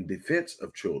stand in defense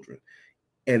of children.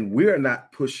 And we're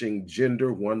not pushing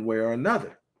gender one way or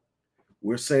another.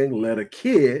 We're saying, let a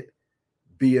kid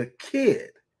be a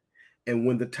kid. And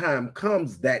when the time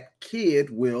comes, that kid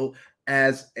will,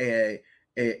 as an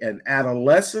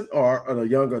adolescent or a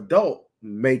young adult,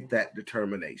 make that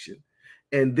determination.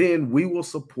 And then we will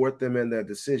support them in their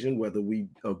decision, whether we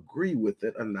agree with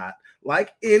it or not,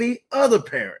 like any other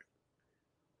parent.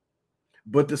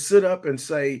 But to sit up and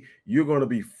say, you're going to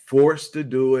be forced to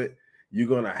do it, you're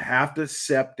going to have to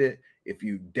accept it. If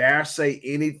you dare say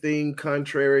anything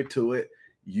contrary to it,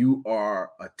 you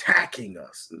are attacking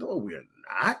us. No, we're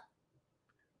not.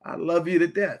 I love you to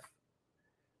death.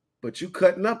 But you're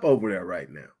cutting up over there right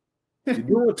now. You're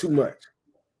doing too much.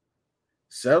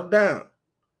 Settle down.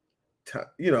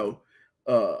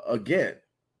 Again,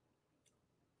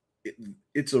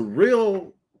 it's a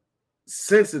real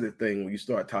sensitive thing when you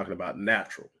start talking about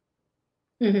natural.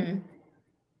 Mm-hmm.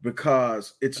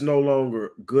 because it's no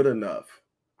longer good enough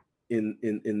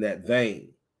in that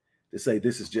vein to say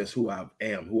this is just who I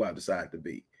am, who I decide to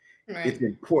be. Right. It's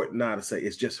important now to say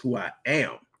it's just who I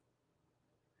am.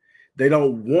 They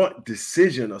don't want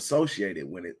decision associated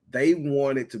with it. They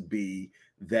want it to be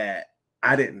that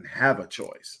I didn't have a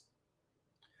choice.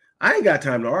 I ain't got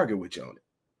time to argue with you on it.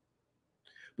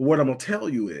 But what I'm going to tell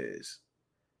you is,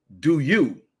 do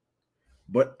you?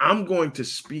 But I'm going to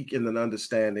speak in an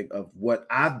understanding of what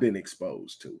I've been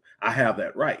exposed to. I have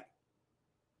that right.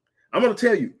 I'm going to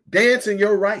tell you, dance in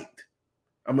your right.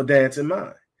 I'm going to dance in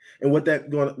mine. And what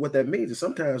that means is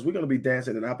sometimes we're going to be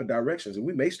dancing in opposite directions and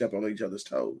we may step on each other's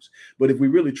toes. But if we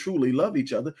really truly love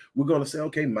each other, we're going to say,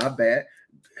 okay, my bad.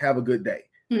 Have a good day.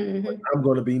 Mm-hmm. I'm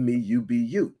going to be me, you be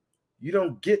you. You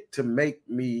don't get to make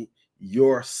me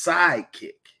your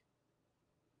sidekick.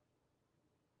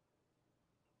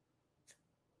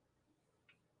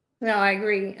 No, I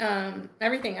agree.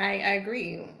 Everything. I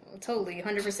agree totally,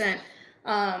 100%.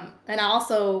 And I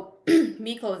also,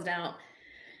 me closed out.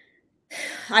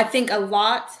 I think a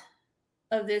lot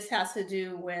of this has to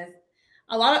do with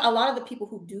a lot of the people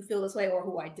who do feel this way or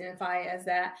who identify as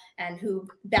that, and who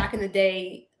back in the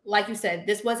day, like you said,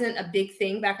 this wasn't a big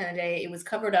thing back in the day. It was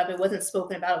covered up. It wasn't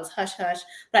spoken about. It was hush hush.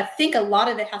 But I think a lot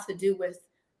of it has to do with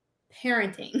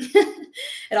parenting.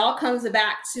 It all comes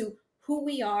back to who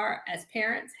we are as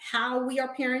parents, how we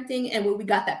are parenting, and where we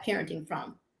got that parenting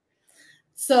from.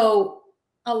 So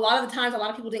a lot of the times, a lot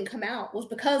of people didn't come out was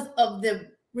because of the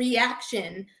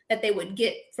reaction that they would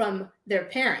get from their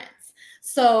parents.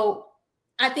 So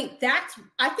I think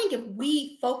if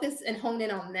we focus and hone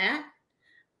in on that,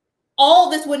 all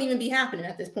this wouldn't even be happening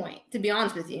at this point, to be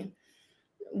honest with you.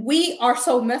 We are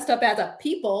so messed up as a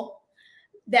people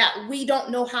that we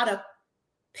don't know how to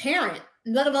parent,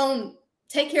 let alone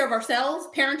take care of ourselves,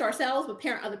 parent ourselves, but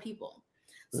parent other people.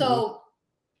 So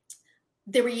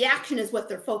the reaction is what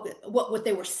they're focused, what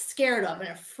they were scared of and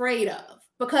afraid of.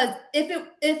 Because if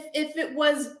it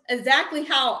was exactly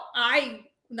how I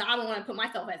don't want to put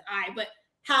myself as but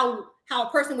how a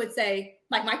person would say,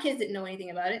 like, my kids didn't know anything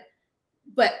about it,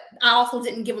 but I also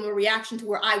didn't give them a reaction to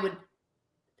where I would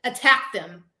attack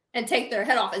them and take their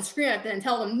head off and scream at them and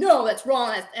tell them, no, that's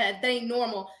wrong, that ain't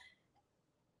normal.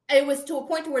 It was to a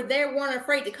point to where they weren't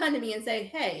afraid to come to me and say,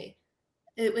 hey,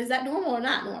 is that normal or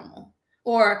not normal?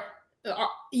 Or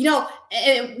we don't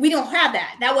have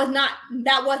that. That was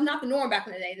not the norm back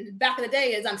in the day. Back in the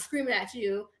day is I'm screaming at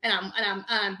you and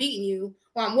I'm beating you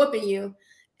or I'm whooping you,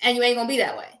 and you ain't gonna be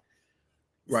that way.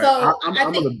 Right. So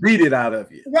I'm gonna beat it out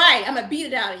of you. Right. I'm gonna beat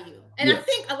it out of you. And I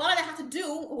think a lot of that has to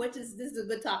do, this is a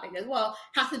good topic as well,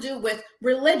 has to do with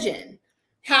religion.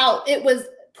 How it was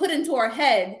put into our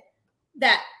head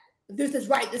that this is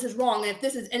right, this is wrong, and if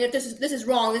this is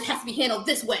wrong, this has to be handled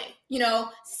this way.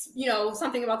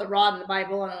 Something about the rod in the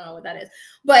Bible. I don't know what that is,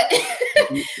 but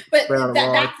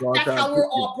that's how we're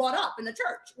all brought up in the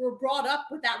church. We're brought up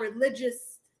with that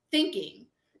religious thinking,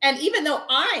 and even though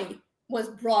I was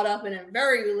brought up in a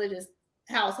very religious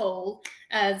household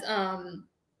as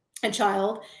a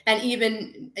child, and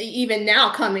even now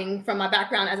coming from my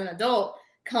background as an adult,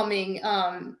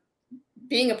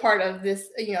 being a part of this,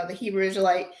 the Hebrew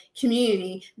Israelite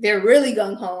community, they're really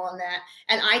gung-ho on that.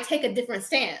 And I take a different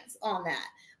stance on that,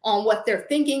 on what their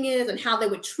thinking is and how they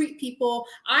would treat people.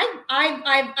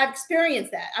 I've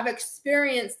experienced that. I've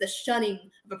experienced the shunning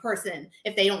of a person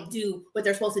if they don't do what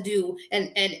they're supposed to do.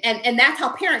 And that's how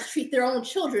parents treat their own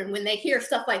children when they hear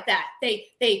stuff like that. They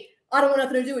I don't want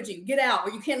nothing to do with you. Get out,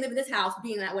 or you can't live in this house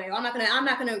being that way. Or I'm not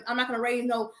gonna raise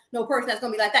no person that's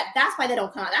gonna be like that. That's why they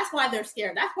don't come out. That's why they're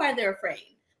scared. That's why they're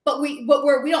afraid. But we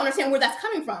don't understand where that's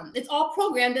coming from. It's all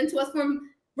programmed into us from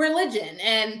religion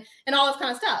and all this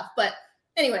kind of stuff. But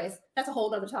anyways, that's a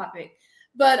whole other topic.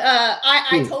 But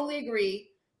I totally agree.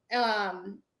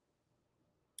 And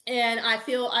I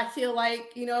feel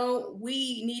like,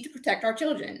 we need to protect our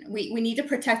children. We need to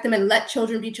protect them and let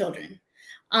children be children.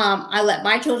 I let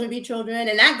my children be children,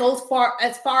 and that goes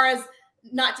as far as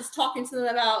not just talking to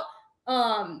them about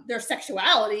their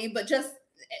sexuality, but just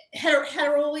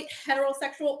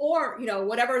heterosexual or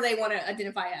whatever they want to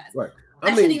identify as. Right.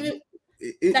 That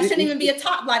shouldn't even be a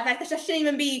talk like that. That shouldn't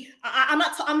even be. I'm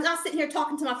not sitting here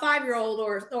talking to my 5-year-old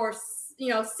or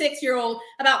 6-year-old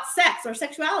about sex or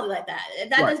sexuality like that.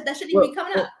 That shouldn't even be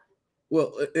coming up.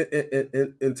 Well,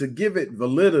 and to give it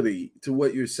validity to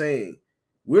what you're saying,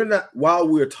 while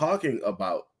we're talking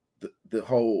about the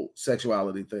whole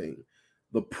sexuality thing,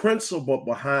 the principle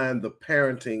behind the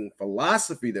parenting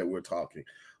philosophy that we're talking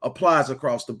applies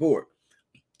across the board.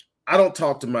 I don't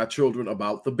talk to my children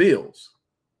about the bills.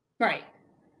 Right.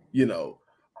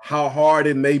 how hard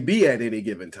it may be at any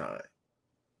given time.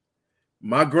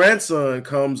 My grandson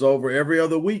comes over every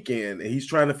other weekend and he's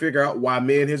trying to figure out why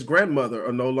me and his grandmother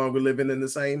are no longer living in the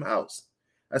same house.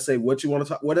 I say, what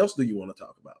else do you want to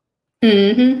talk about?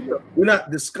 Mm-hmm. We're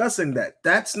not discussing that.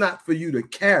 That's not for you to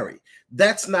carry.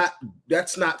 That's not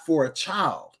for a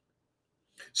child.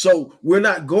 So we're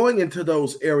not going into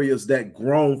those areas that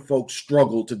grown folks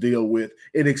struggle to deal with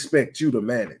and expect you to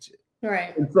manage it.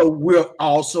 Right. And so we're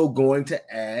also going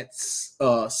to add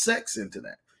sex into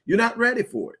that. You're not ready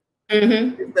for it.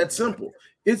 Mm-hmm. It's that simple.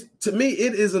 To me,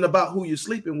 it isn't about who you're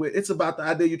sleeping with. It's about the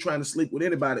idea you're trying to sleep with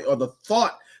anybody, or the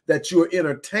thought that you're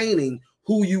entertaining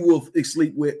who you will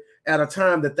sleep with at a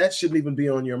time that shouldn't even be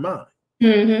on your mind.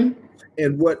 Mm-hmm.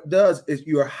 And what does is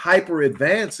you're hyper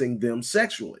advancing them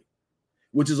sexually,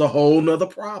 which is a whole nother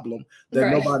problem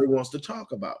that nobody wants to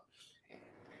talk about.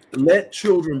 Let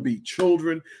children be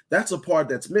children. That's a part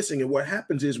that's missing. And what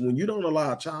happens is when you don't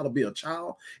allow a child to be a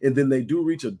child and then they do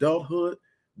reach adulthood,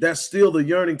 that's still the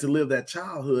yearning to live that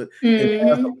childhood. Mm-hmm. And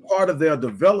as a part of their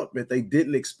development they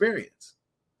didn't experience.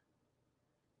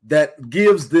 That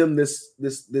gives them this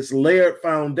layered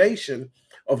foundation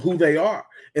of who they are,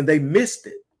 and they missed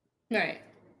it. Right.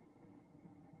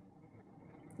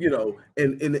 You know,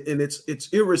 and it's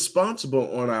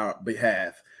irresponsible on our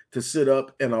behalf to sit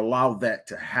up and allow that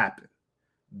to happen.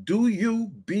 Do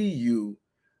you, be you,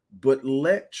 but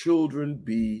let children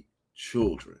be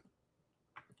children.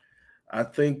 I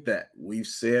think that we've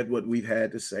said what we've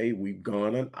had to say. We've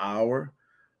gone an hour.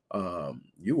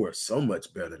 You were so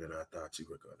much better than I thought you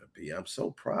were going to be. I'm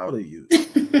so proud of you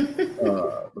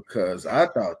because I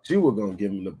thought you were going to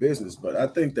give them the business, but I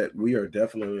think that we are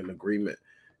definitely in agreement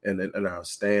in our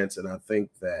stance. And I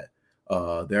think that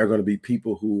there are going to be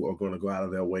people who are going to go out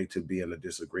of their way to be in a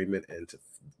disagreement and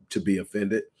to be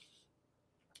offended.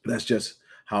 That's just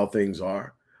how things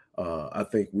are. I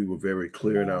think we were very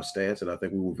clear in our stance, and I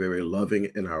think we were very loving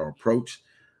in our approach.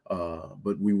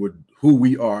 But who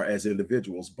we are as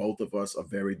individuals. Both of us are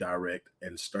very direct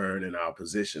and stern in our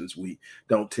positions. We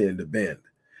don't tend to bend.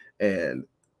 And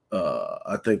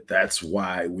I think that's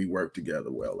why we work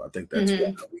together well. I think that's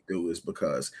why we do, is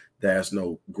because there's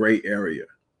no gray area.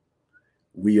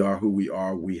 We are who we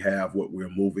are. We have what we're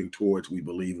moving towards. We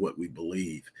believe what we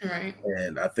believe. Right.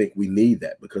 And I think we need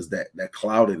that, because that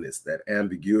cloudiness, that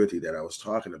ambiguity that I was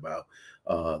talking about,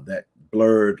 that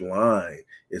blurred line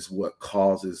is what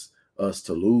causes us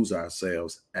to lose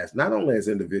ourselves as not only as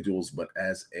individuals, but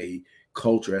as a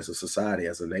culture, as a society,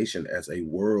 as a nation, as a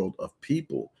world of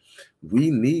people. We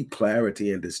need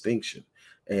clarity and distinction.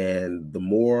 And the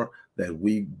more that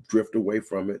we drift away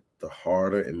from it, the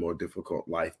harder and more difficult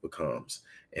life becomes.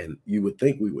 And you would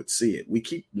think we would see it. We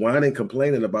keep whining,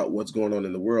 complaining about what's going on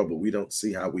in the world, but we don't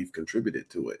see how we've contributed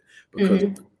to it, because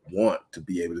we want to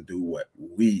be able to do what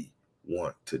we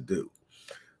want to do.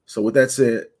 So with that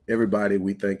said, everybody,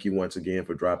 we thank you once again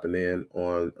for dropping in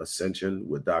on Ascension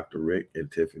with Dr. Rick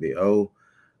and Tiffany O.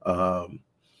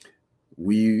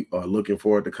 We are looking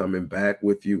forward to coming back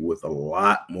with you with a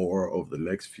lot more over the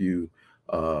next few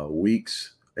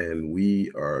weeks. And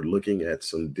we are looking at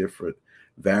some different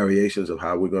variations of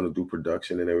how we're going to do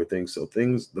production and everything. So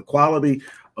the quality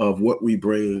of what we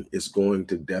bring is going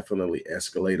to definitely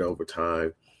escalate over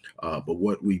time. But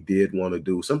what we did want to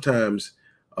do, sometimes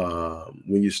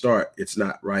when you start, it's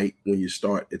not right. When you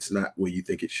start, it's not where you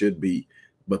think it should be.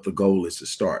 But the goal is to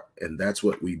start. And that's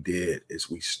what we did, is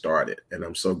we started. And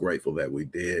I'm so grateful that we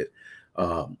did.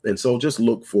 And so just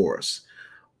look for us.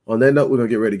 On that note, we're going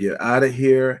to get ready to get out of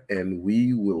here, and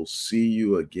we will see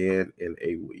you again in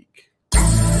a week.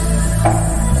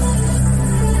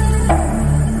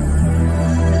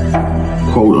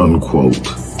 Quote unquote,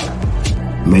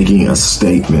 making a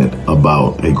statement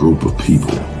about a group of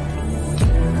people.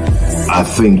 I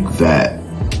think that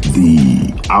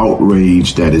the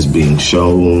outrage that is being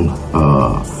shown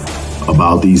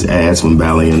about these ads from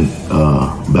Balenciaga,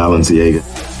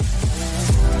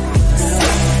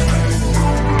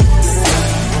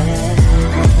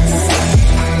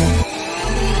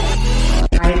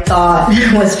 thought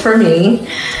was for me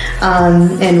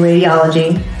in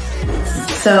radiology.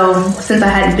 So since I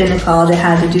hadn't been to college, I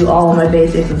had to do all of my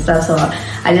basics and stuff. So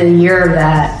I did a year of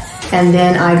that, and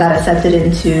then I got accepted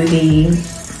into the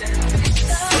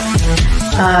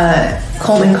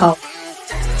Coleman College.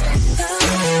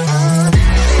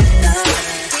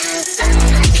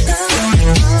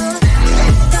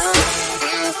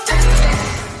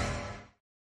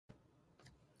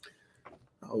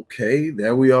 Okay,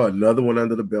 there we are. Another one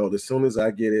under the belt. As soon as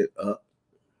I get it up,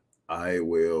 I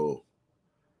will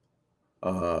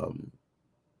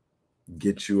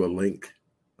get you a link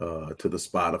to the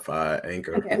Spotify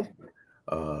Anchor. Okay.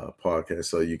 podcast,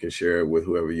 so you can share it with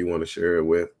whoever you want to share it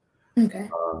with. Okay.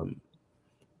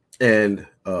 And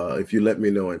if you let me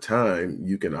know in time,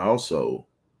 you can also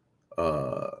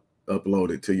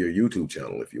upload it to your YouTube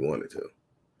channel if you wanted to.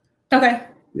 Okay.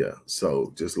 Yeah.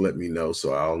 So just let me know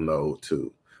so I'll know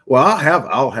too. Well,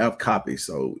 I'll have copies.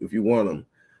 So if you want them,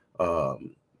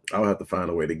 I'll have to find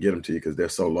a way to get them to you because they're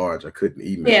so large I couldn't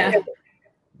email.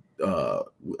 Yeah.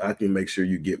 I can make sure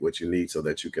you get what you need so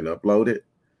that you can upload it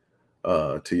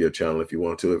to your channel if you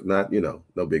want to. If not,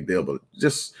 no big deal. But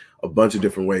just a bunch of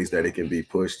different ways that it can be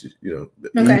pushed. The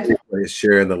easiest way is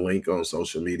sharing the link on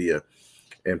social media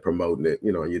and promoting it,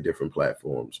 on your different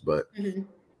platforms. But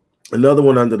another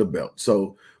one under the belt.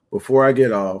 So before I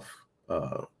get off,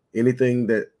 anything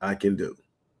that I can do?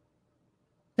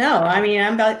 No, I mean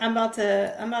I'm about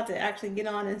to actually get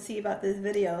on and see about this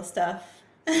video stuff,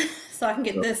 so I can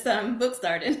get this book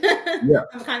started. Yeah,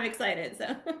 I'm kind of excited.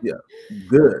 So yeah,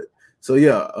 good. So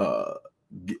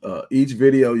each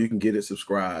video you can get it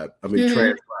subscribed. I mean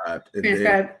transcribed, and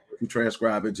then if you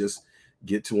transcribe it, just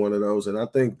get to one of those. And I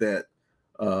think that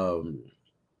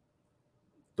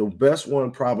the best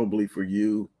one probably for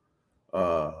you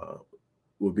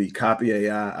would be Copy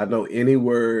AI. I know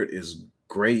Anyword is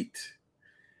great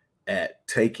at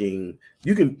taking,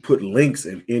 you can put links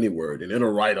in Anyword and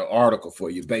it'll write an article for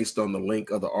you based on the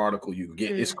link of the article you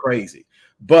get. It's crazy.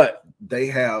 But they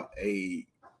have I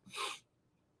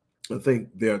think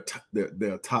their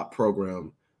top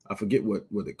program, I forget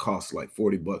what it costs, like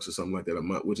 $40 or something like that a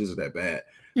month, which isn't that bad.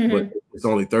 But it's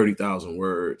only 30,000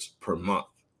 words per month.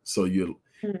 So you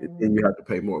have to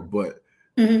pay more. But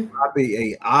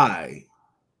Copy AI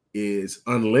is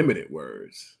unlimited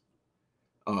words.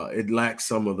 It lacks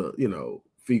some of the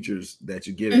features that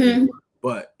you get,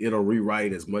 but it'll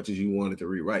rewrite as much as you want it to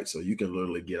rewrite. So you can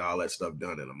literally get all that stuff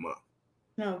done in a month.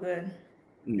 Oh, good.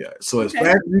 Yeah. So as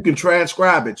fast as you can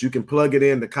transcribe it, you can plug it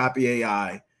in to Copy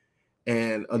AI.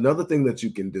 And another thing that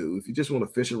you can do, if you just want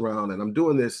to fish around, and I'm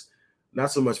doing this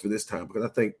not so much for this time because I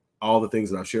think all the things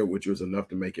that I've shared with you is enough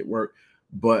to make it work.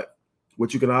 But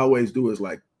what you can always do is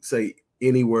like say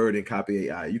Anyword in Copy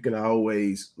AI. You can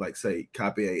always say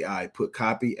Copy AI, put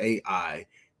Copy AI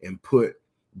and put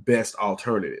best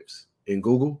alternatives in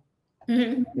Google,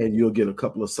 and you'll get a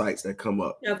couple of sites that come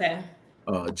up. Okay.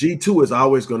 G2 is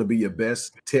always going to be your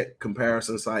best tech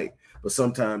comparison site, but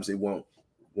sometimes it won't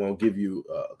give you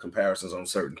comparisons on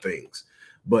certain things.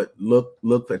 But look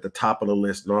at the top of the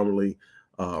list normally,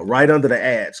 right under the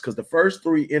ads, because the first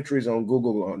 3 entries on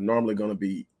Google are normally going to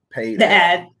be paid. The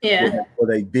ad, or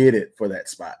they bid it for that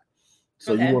spot.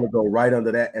 So you want to go right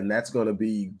under that, and that's going to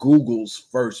be Google's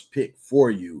first pick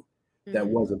for you that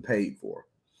wasn't paid for.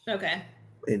 Okay.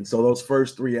 And so those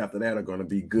first 3 after that are going to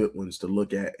be good ones to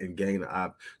look at and gain an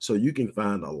eye. So you can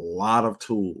find a lot of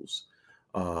tools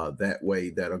that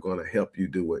way that are going to help you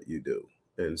do what you do.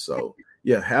 And so,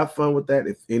 have fun with that.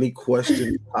 If any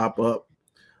questions pop up,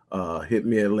 hit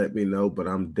me and let me know. But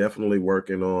I'm definitely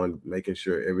working on making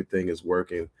sure everything is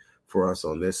working for us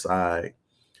on this side.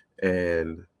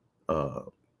 And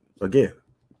again,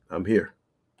 I'm here.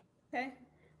 Okay.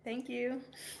 Thank you.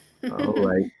 All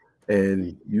right.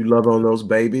 And you love on those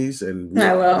babies, and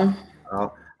I will.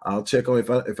 I'll check on if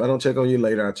I don't check on you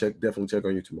later, I'll definitely check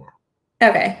on you tomorrow.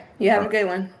 Okay. You have a good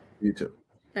one. You too.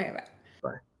 Okay, bye.